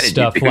 this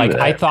stuff, like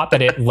I thought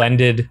that it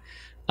lended,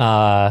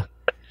 that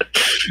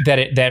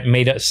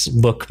made us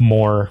look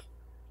more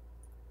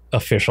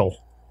official,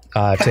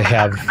 to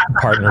have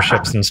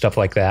partnerships and stuff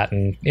like that,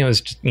 and it was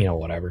just,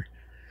 whatever.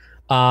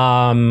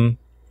 Let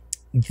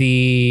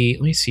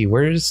me see,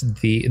 where's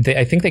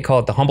I think they call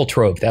it the Humble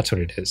Trove. That's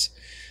what it is.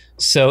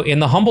 So in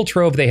the Humble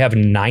Trove, they have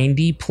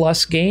 90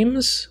 plus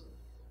games.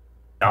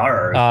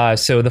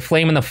 So The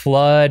Flame and the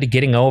Flood,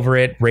 Getting Over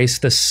It, Race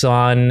the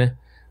Sun,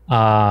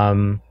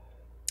 Flame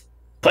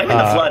and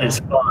the Flood is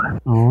fun.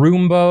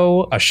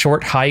 Roombo, A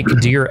Short Hike,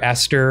 Dear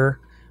Esther,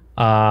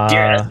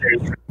 Dear Esther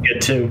is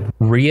good too.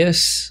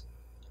 Rius,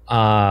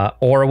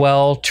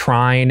 Orwell,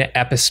 Trine,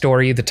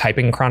 Epistory, The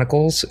Typing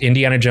Chronicles,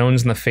 Indiana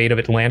Jones and the Fate of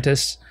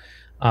Atlantis,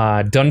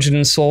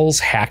 Dungeon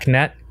Souls,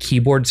 Hacknet,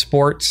 Keyboard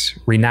Sports,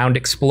 Renowned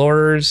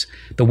Explorers,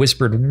 The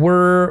Whispered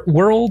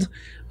World,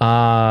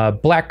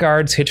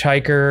 Blackguards,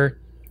 Hitchhiker,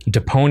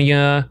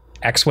 Deponia,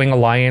 X-Wing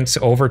Alliance,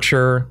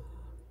 Overture,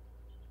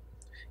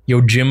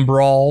 Yojim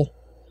Brawl.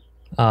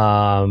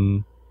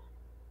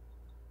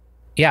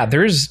 Yeah,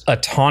 there's a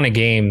ton of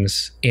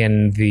games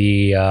in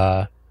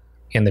the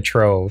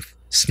Trove.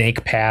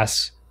 Snake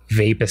Pass,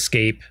 Vape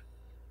Escape,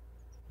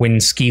 When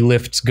Ski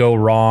Lifts Go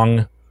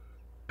Wrong,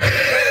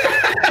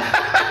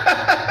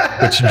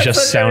 which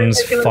just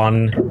sounds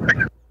fun.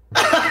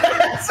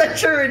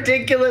 Such a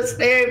ridiculous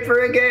name for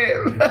a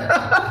game.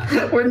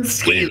 When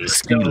ski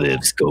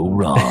lifts go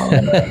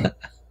wrong.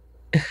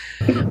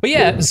 But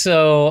yeah,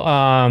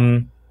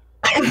 so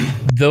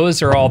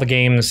those are all the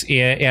games,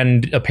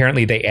 and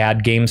apparently they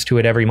add games to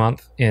it every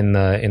month in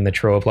the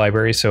Trove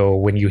library. So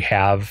when you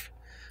have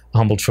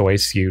Humble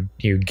Choice, you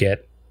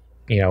get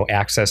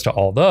access to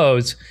all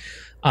those,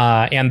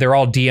 and they're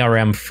all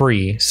DRM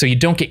free. So you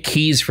don't get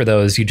keys for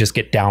those; you just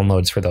get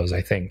downloads for those,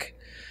 I think.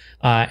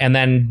 And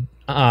then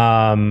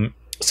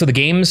so the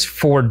games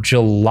for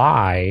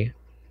July,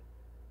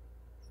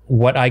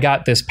 what I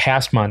got this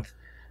past month.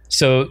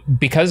 So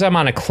because I'm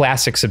on a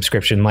classic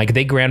subscription, like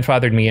they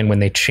grandfathered me in when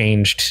they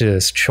changed to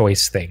this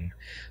choice thing.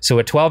 So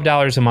at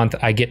 $12 a month,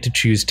 I get to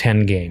choose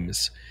 10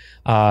 games.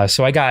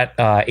 So I got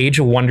Age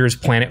of Wonders,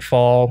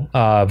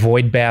 Planetfall,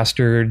 Void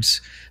Bastards,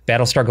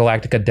 Battlestar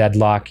Galactica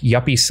Deadlock,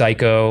 Yuppie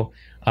Psycho,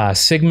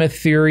 Sigma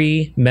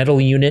Theory,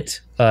 Metal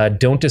Unit,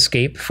 Don't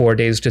Escape, 4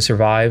 Days to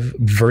Survive,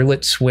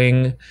 Verlet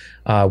Swing,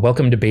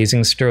 Welcome to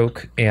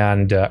Basingstoke,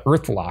 and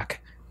Earthlock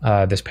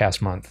this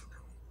past month.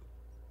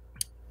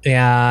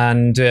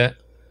 And I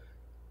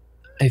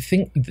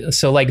think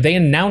so. Like they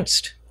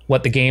announced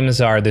what the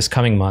games are this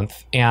coming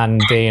month,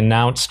 and they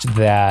announced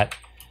that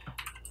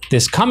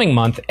this coming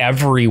month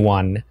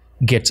everyone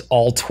gets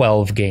all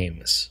 12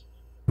 games.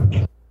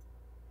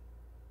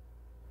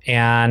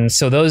 And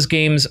so those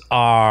games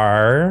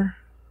are,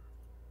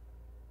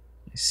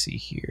 let's see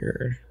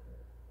here,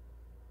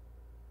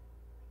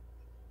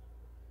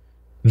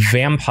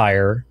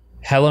 Vampire,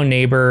 Hello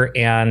Neighbor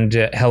and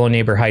Hello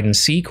Neighbor Hide and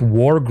Seek,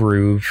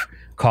 Wargroove,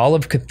 Call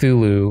of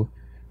Cthulhu,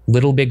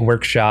 Little Big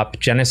Workshop,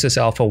 Genesis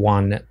Alpha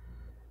 1,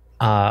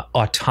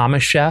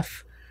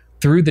 Automachef,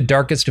 Through the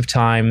Darkest of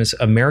Times,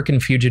 American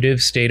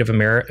Fugitive, State of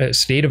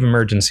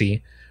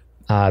Emergency,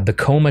 The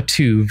Coma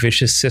 2,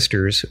 Vicious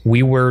Sisters,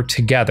 We Were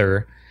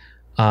Together,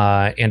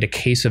 and A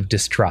Case of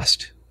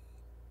Distrust.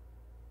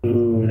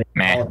 Ooh,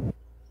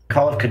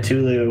 Call of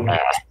Cthulhu.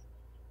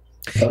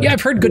 Yeah,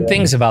 I've heard good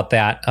things about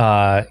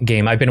that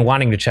game. I've been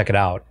wanting to check it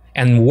out.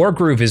 And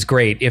Wargroove is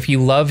great. If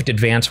you loved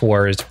Advance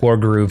Wars,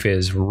 Wargroove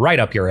is right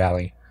up your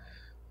alley.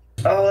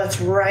 Oh, that's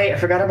right. I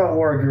forgot about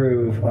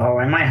Wargroove. Oh,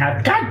 I might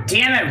have. God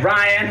damn it,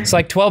 Ryan. It's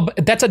like 12.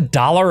 That's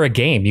 $1 a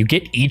game. You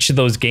get each of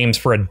those games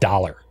for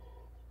 $1.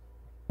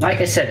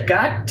 Like I said,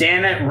 God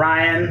damn it,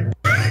 Ryan.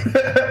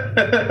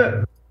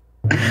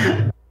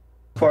 Of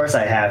course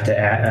I have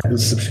to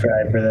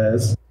subscribe for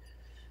this.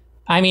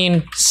 I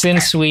mean,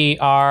 since we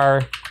do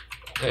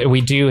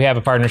have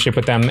a partnership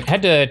with them,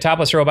 head to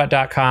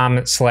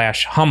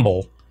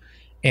toplessrobot.com/humble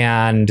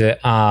and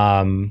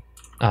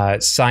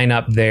sign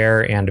up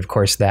there. And of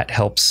course that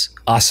helps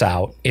us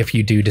out if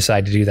you do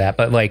decide to do that.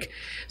 But like,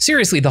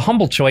 seriously, the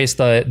Humble Choice,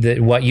 the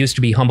what used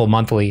to be Humble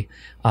Monthly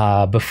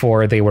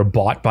before they were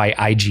bought by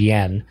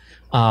IGN,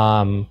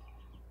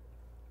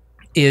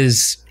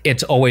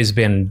 it's always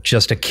been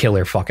just a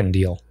killer fucking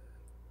deal.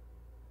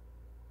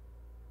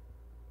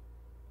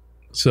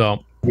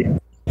 So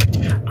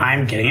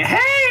I'm getting it.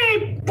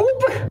 Hey,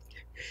 boop.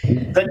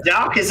 The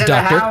doc is in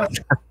the house.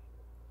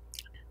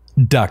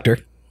 Doctor.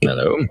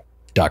 Hello.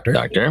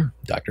 Doctor.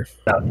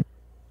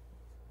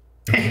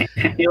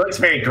 He looks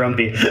very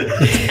grumpy.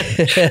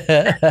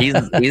 His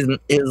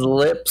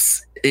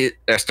lips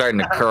are starting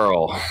to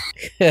curl.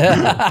 It's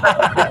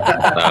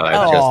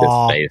just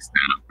his face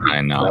now.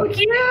 I know. So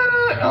cute.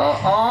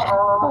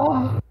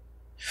 Oh.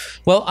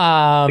 Well,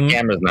 the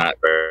camera's not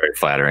very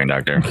flattering,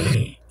 Doctor.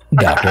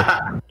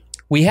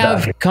 We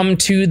have come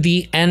to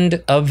the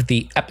end of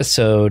the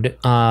episode.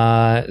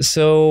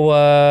 So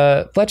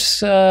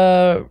let's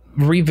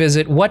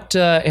revisit what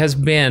has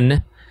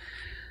been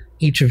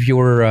each of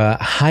your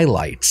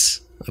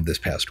highlights of this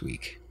past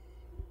week.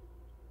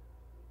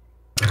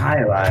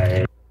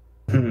 Highlight.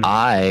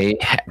 I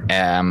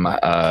am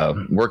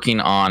working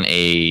on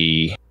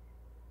an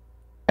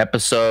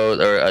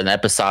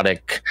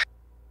episodic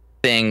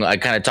thing. I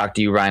kind of talked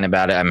to you, Ryan,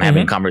 about it. I'm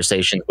having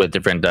conversations with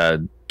different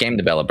game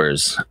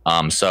developers.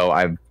 So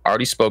I've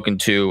already spoken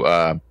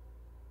to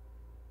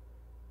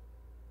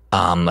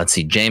let's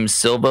see, James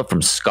Silva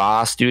from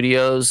Ska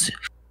Studios.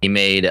 He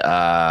made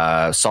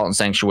Salt and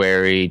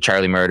Sanctuary,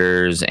 Charlie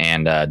Murders,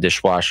 and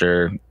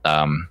Dishwasher.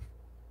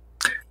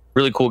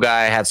 Really cool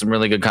guy. Had some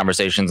really good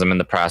conversations. I'm in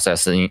the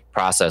process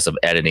of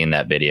editing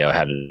that video.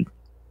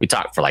 We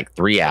talked for like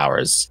 3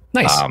 hours.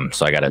 Nice.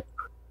 So I got to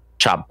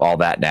chop all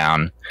that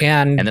down.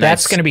 And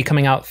that's going to be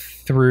coming out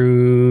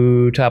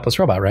through Topless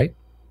Robot, right?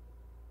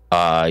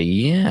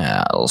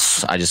 Yeah.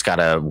 I just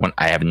gotta.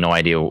 I have no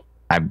idea.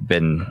 I've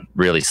been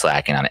really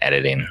slacking on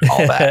editing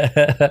all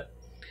that.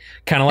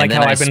 Kind of like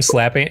how I've been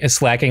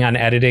slacking on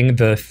editing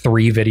the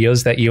 3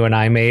 videos that you and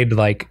I made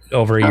like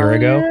over a year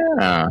ago.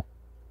 Yeah.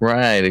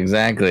 Right,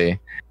 exactly.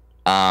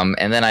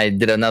 And then I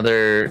did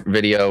another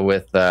video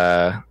with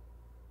I'm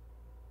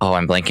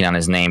blanking on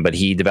his name, but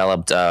he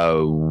developed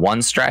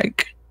One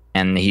Strike,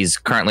 and he's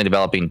currently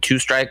developing Two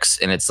Strikes,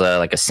 and it's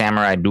like a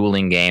samurai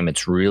dueling game.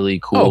 It's really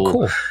cool. Oh,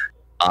 cool.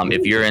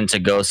 If you're into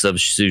Ghost of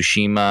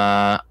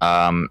Tsushima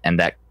and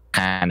that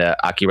kind of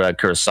Akira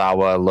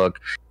Kurosawa look,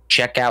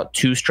 check out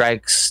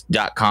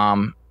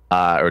twostrikes.com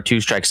or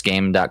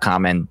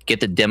twostrikesgame.com and get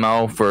the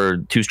demo for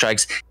Two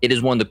Strikes. It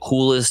is one of the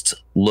coolest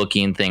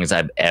looking things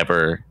I've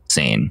ever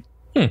seen.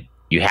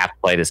 You have to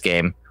play this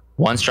game.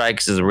 One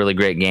Strikes is a really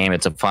great game.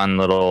 It's a fun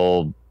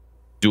little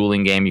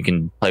dueling game you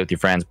can play with your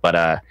friends,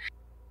 but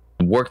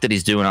the work that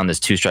he's doing on this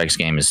Two Strikes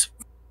game is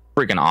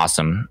freaking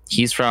awesome.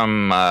 He's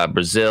from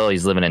Brazil.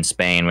 He's living in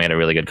Spain. We had a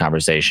really good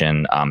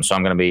conversation. So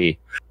I'm going to be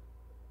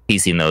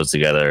piecing those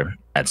together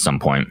at some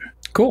point.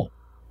 Cool.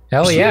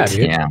 Hell yeah,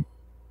 dude. Yeah.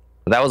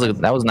 That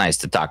was nice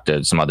to talk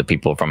to some other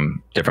people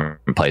from different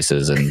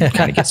places and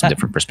kind of get some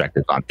different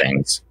perspectives on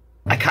things.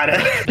 I kind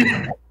of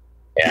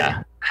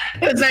yeah.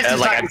 It's nice to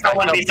talk to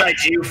someone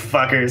besides you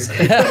fuckers.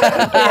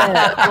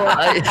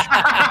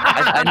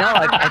 I know.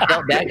 I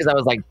felt bad because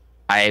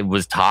I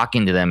was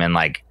talking to them, and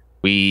like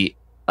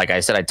I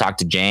said, I talked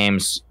to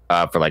James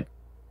for like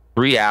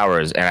 3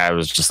 hours, and I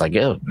was just like,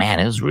 oh man,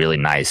 it was really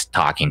nice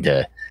talking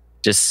to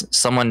just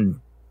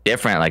someone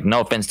different. Like,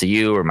 no offense to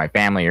you or my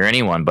family or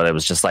anyone, but it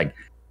was just like,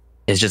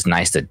 it's just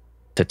nice to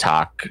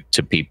talk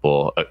to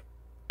people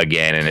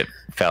again, and it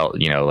felt,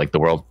 like the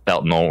world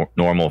felt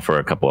normal for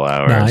a couple of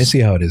hours. No, I see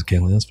how it is,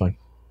 Kalen. That's fine.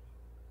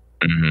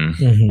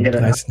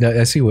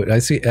 I see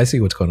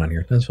what's going on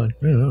here. That's fine.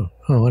 Oh,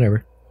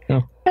 whatever.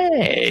 Oh.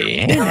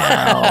 Hey.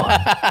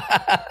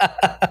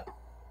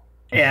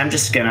 Yeah, I'm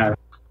just gonna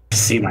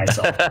see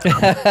myself.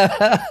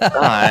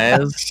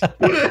 Nice.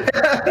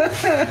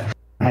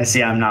 I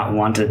see I'm not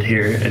wanted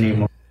here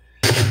anymore.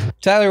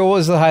 Tyler, what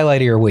was the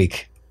highlight of your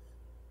week?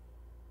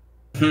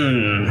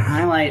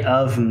 Highlight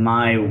of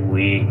my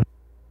week.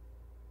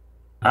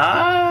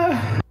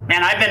 Man,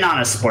 I've been on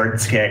a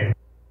sports kick.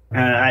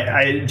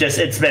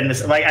 It's been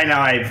this, like, I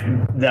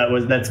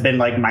know that's been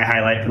like my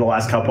highlight for the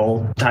last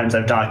couple times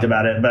I've talked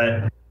about it,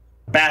 but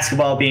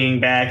basketball being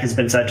back has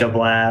been such a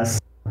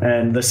blast,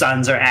 and the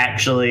Suns are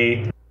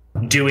actually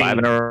doing 5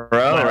 in a row,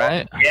 well,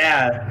 right?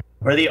 Yeah,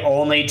 we're the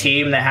only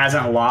team that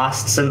hasn't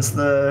lost since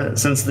the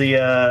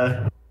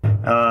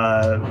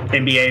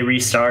NBA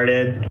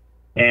restarted.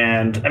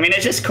 And I mean,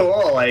 it's just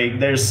cool.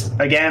 Like, there's,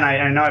 again,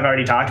 I know I've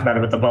already talked about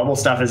it, but the bubble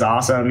stuff is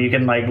awesome. You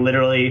can like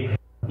literally,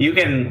 you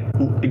can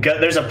go,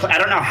 I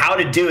don't know how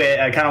to do it.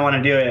 I kind of want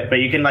to do it, but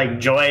you can like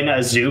join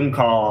a Zoom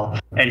call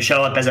and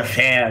show up as a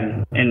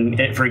fan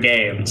for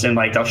games, and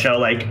like they'll show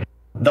like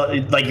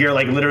you're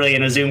like literally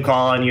in a Zoom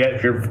call and you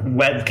have your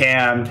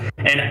webcam,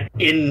 and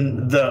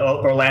in the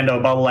Orlando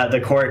bubble at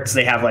the courts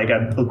they have like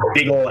a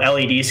big old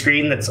LED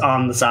screen that's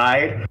on the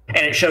side, and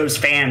it shows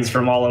fans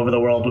from all over the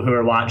world who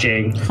are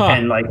watching,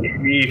 and like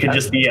you can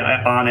just be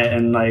on it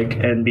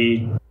and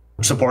be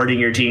supporting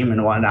your team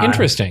and whatnot.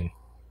 Interesting.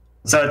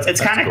 So it's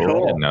kind of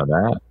cool. I didn't know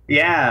that.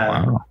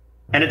 Yeah. Wow.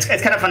 And it's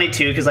kind of funny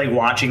too, because like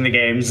watching the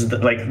games,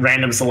 like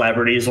random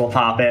celebrities will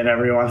pop in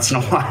every once in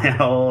a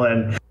while,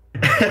 and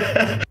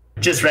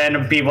just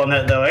random people, and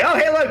they're like, oh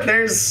hey look,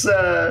 there's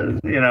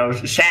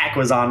Shaq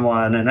was on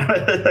one, and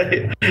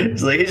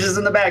it's like he's just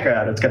in the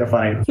background. It's kind of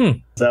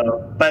funny.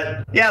 So,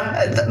 but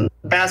yeah,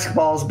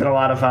 basketball's been a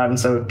lot of fun.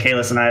 So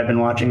Kalis and I have been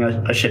watching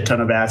a shit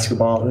ton of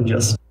basketball and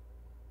just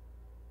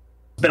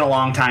been a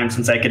long time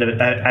since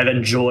I've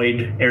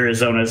enjoyed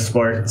Arizona's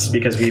sports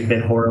because we've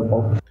been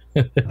horrible.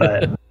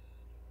 But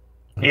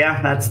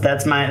yeah,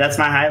 that's my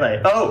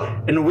highlight. Oh,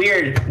 and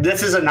weird.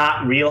 This is a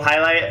not real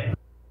highlight,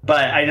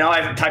 but I know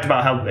I've talked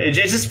about how it's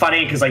just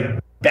funny because like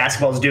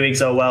basketball's doing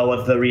so well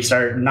with the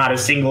restart. Not a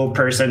single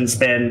person's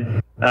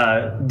been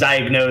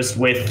diagnosed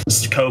with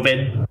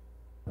COVID.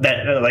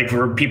 That like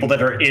for people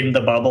that are in the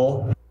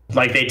bubble,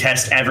 like they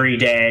test every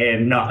day,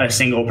 and not a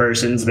single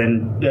person's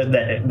been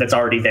that's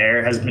already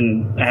there has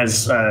been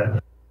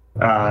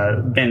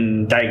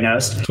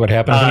diagnosed. That's what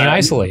happens when you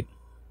isolate.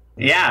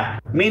 Yeah.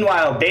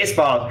 Meanwhile,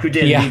 baseball, who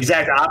did the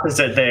exact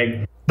opposite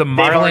thing. The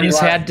Marlins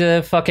had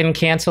to fucking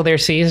cancel their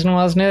season,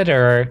 wasn't it?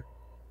 Or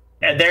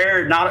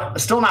they're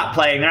still not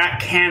playing. They're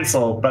not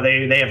canceled, but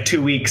they have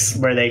 2 weeks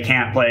where they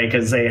can't play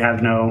because they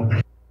have no.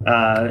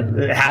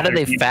 How do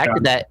they factor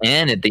that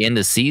in at the end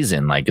of the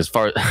season? Like as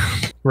far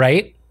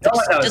right?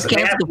 Just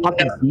cancel the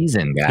fucking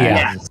season, guys.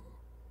 Yeah.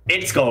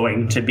 It's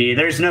going to be.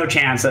 There's no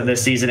chance that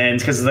this season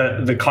ends because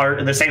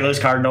the St. Louis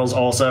Cardinals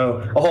also,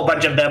 a whole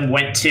bunch of them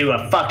went to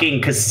a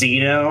fucking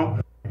casino,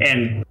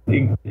 and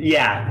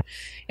yeah.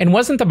 And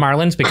wasn't the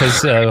Marlins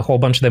because a whole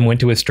bunch of them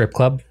went to a strip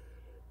club?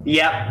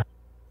 Yep.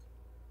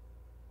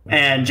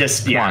 And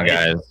just Come on,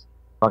 guys.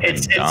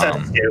 It's so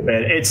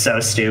stupid. It's so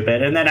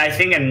stupid. And then I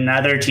think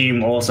another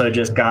team also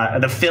just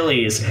got the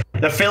Phillies.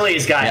 The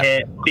Phillies got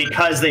hit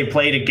because they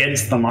played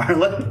against the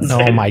Marlins.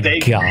 Oh my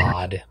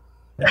god.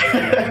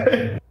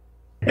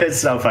 It's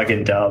so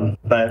fucking dumb.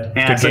 But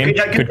yeah, good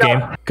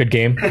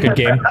game.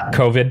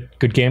 COVID,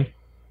 good game.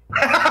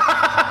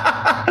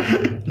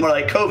 More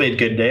like COVID,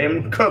 good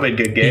game. COVID,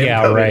 good game.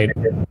 Yeah, COVID, right.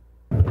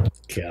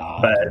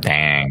 God. But,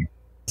 dang.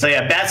 So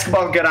yeah,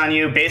 basketball, good on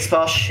you.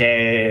 Baseball,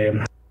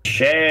 shame.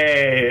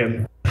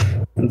 Shame.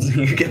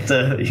 You get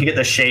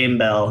the shame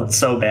bell. It's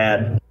so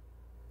bad.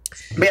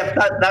 But yeah,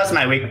 that was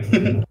my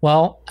week.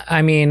 Well,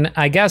 I mean,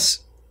 I guess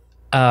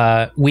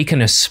we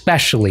can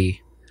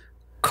especially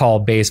call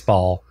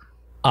baseball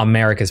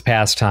America's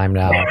pastime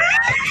now.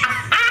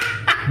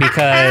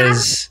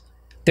 Because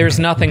there's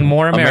nothing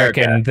more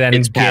American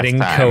than getting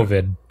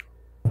COVID.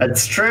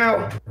 That's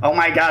true. Oh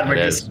my god, we're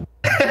just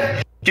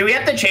do we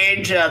have to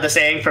change the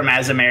saying from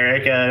as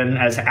American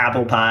as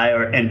apple pie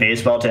or in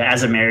baseball to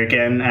as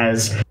American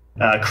as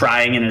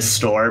crying in a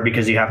store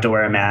because you have to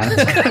wear a mask?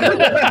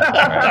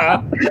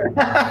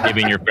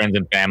 Giving your friends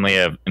and family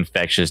an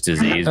infectious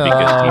disease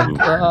because you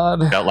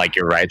felt like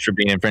your rights were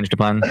being infringed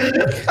upon.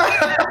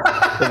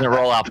 Doesn't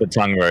roll off the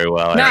tongue very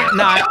well.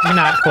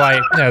 Not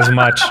quite as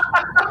much.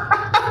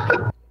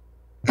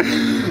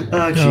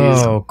 Oh,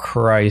 jeez. Oh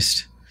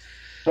Christ.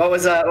 What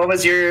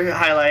was your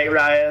highlight,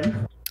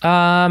 Ryan?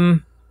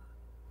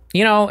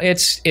 You know,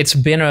 it's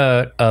been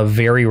a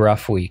very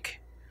rough week.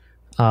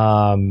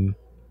 In,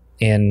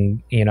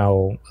 you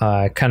know,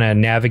 kind of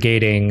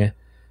navigating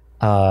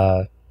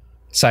side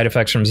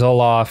effects from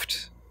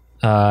Zoloft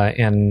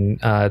and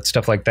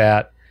stuff like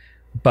that.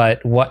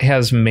 But what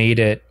has made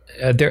it,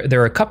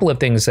 there are a couple of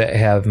things that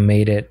have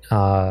made it,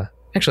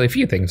 actually a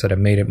few things that have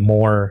made it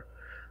more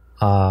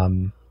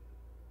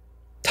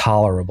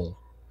tolerable.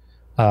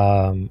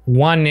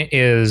 One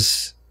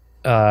is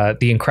the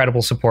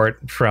incredible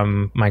support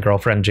from my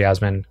girlfriend,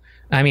 Jasmine.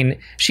 I mean,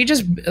 she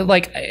just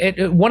like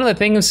one of the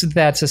things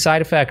that's a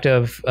side effect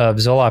of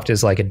Zoloft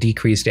is like a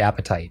decreased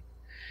appetite.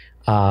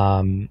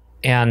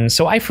 And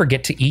so I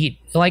forget to eat.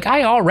 Like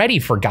I already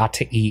forgot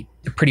to eat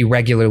pretty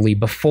regularly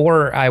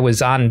before I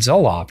was on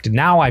Zoloft.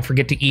 Now I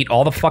forget to eat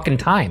all the fucking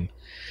time.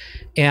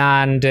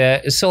 And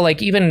so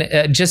like even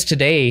just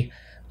today,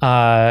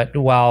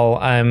 while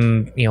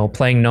I'm, you know,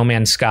 playing No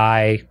Man's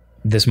Sky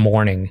this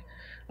morning,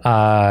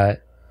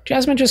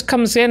 Jasmine just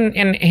comes in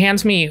and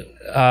hands me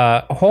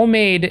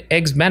homemade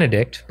eggs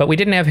Benedict, but we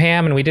didn't have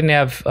ham and we didn't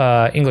have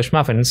English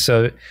muffins,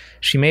 so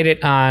she made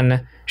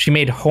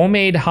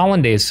homemade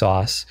hollandaise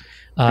sauce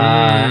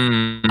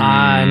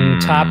on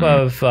top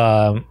of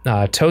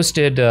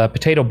toasted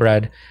potato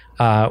bread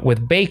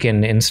with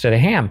bacon instead of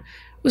ham.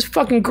 It was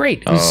fucking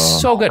great. It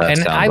was so good,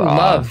 and I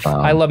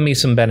love me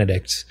some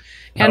Benedicts.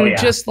 And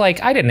just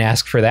like, I didn't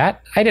ask for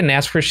that. I didn't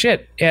ask for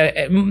shit.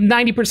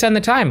 90% of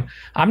the time,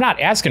 I'm not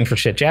asking for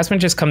shit. Jasmine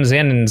just comes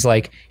in and is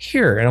like,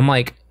 here. And I'm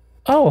like,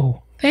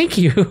 oh, thank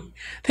you.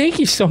 Thank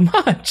you so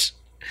much.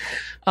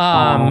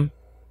 That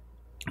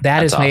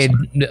has made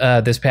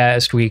this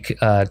past week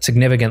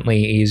significantly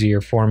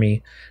easier for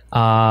me.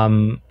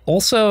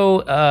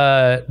 Also,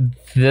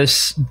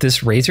 this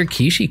Razer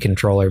Kishi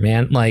controller,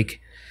 man,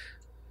 like,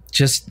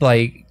 just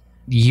like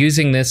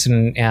using this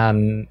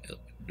and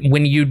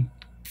when you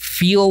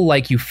feel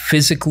like you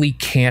physically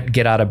can't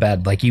get out of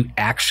bed, like you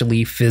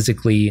actually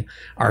physically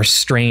are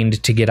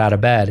strained to get out of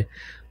bed,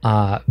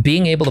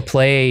 being able to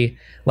play,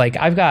 like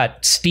I've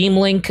got Steam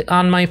Link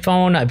on my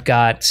phone, I've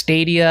got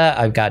Stadia,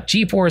 I've got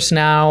GeForce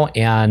Now,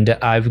 and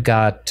I've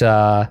got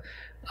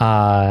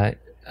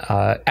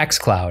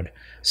xCloud.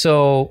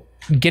 So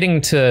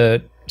getting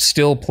to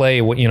still play,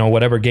 you know,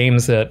 whatever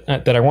games that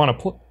I want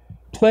to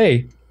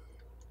play,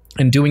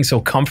 and doing so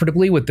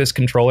comfortably with this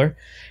controller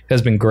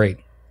has been great.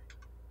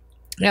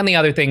 And the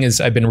other thing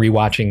is I've been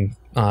rewatching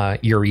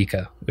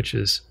Eureka, which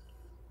is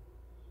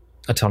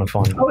a ton of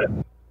fun.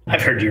 Oh,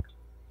 I've heard you.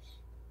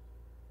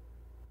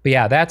 But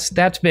yeah,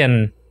 that's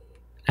been.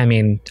 I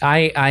mean,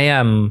 I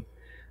am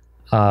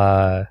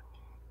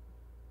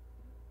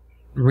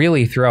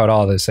really throughout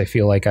all this. I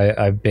feel like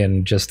I've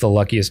been just the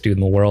luckiest dude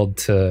in the world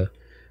to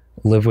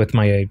live with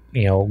my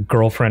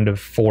girlfriend of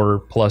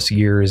 4+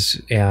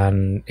 years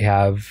and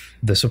have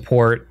the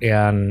support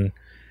and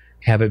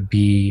have it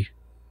be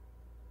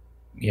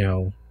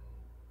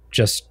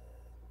just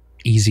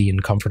easy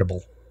and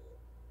comfortable.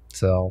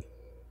 So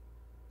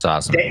it's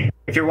awesome.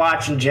 If you're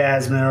watching,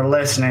 Jasmine, or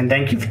listening,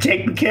 thank you for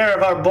taking care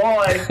of our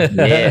boy.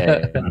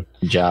 Yeah, good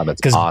job. It's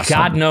because awesome.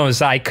 God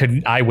knows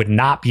I would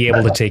not be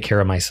able to take care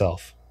of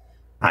myself.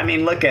 I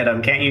mean, look at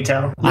him. Can't you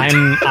tell? I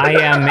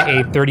am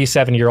a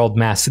 37-year-old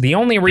mess. The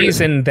only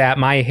reason that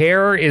my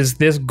hair is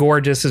this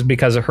gorgeous is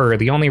because of her.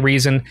 The only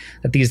reason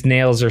that these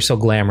nails are so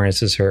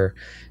glamorous is her.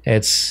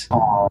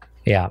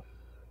 Yeah.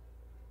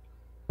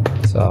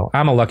 So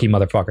I'm a lucky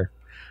motherfucker.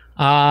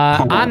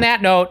 On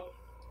that note,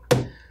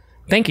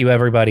 thank you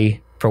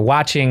everybody for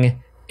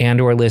watching and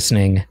or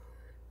listening.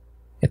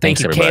 And thank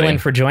you, everybody. Kalen,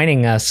 for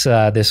joining us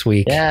this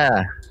week.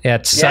 Yeah.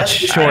 At such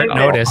short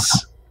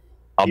notice.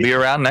 I'll be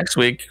around next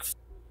week.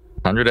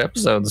 100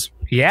 episodes.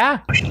 Yeah.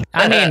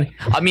 I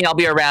mean, I'll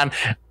be around,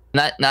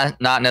 not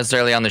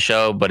necessarily on the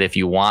show, but if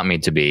you want me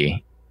to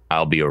be,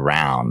 I'll be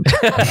around.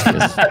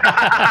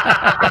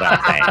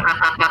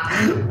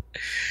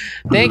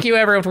 Thank you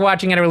everyone for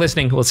watching and or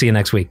listening. We'll see you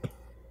next week.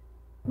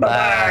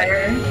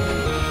 Bye.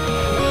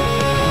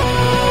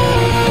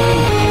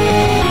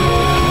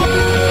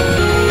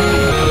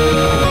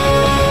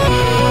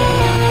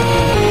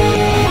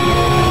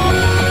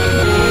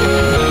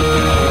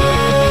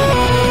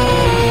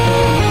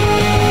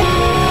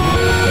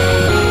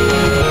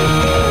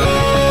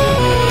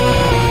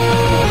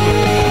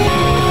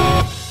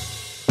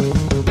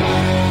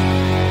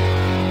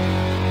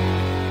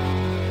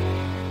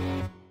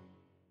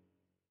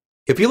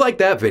 If you like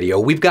that video,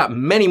 we've got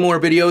many more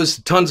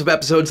videos, tons of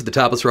episodes of the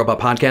Topless Robot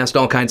podcast,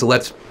 all kinds of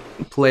Let's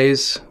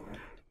Plays,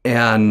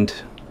 and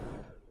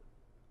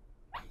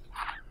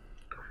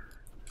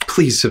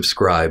please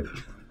subscribe.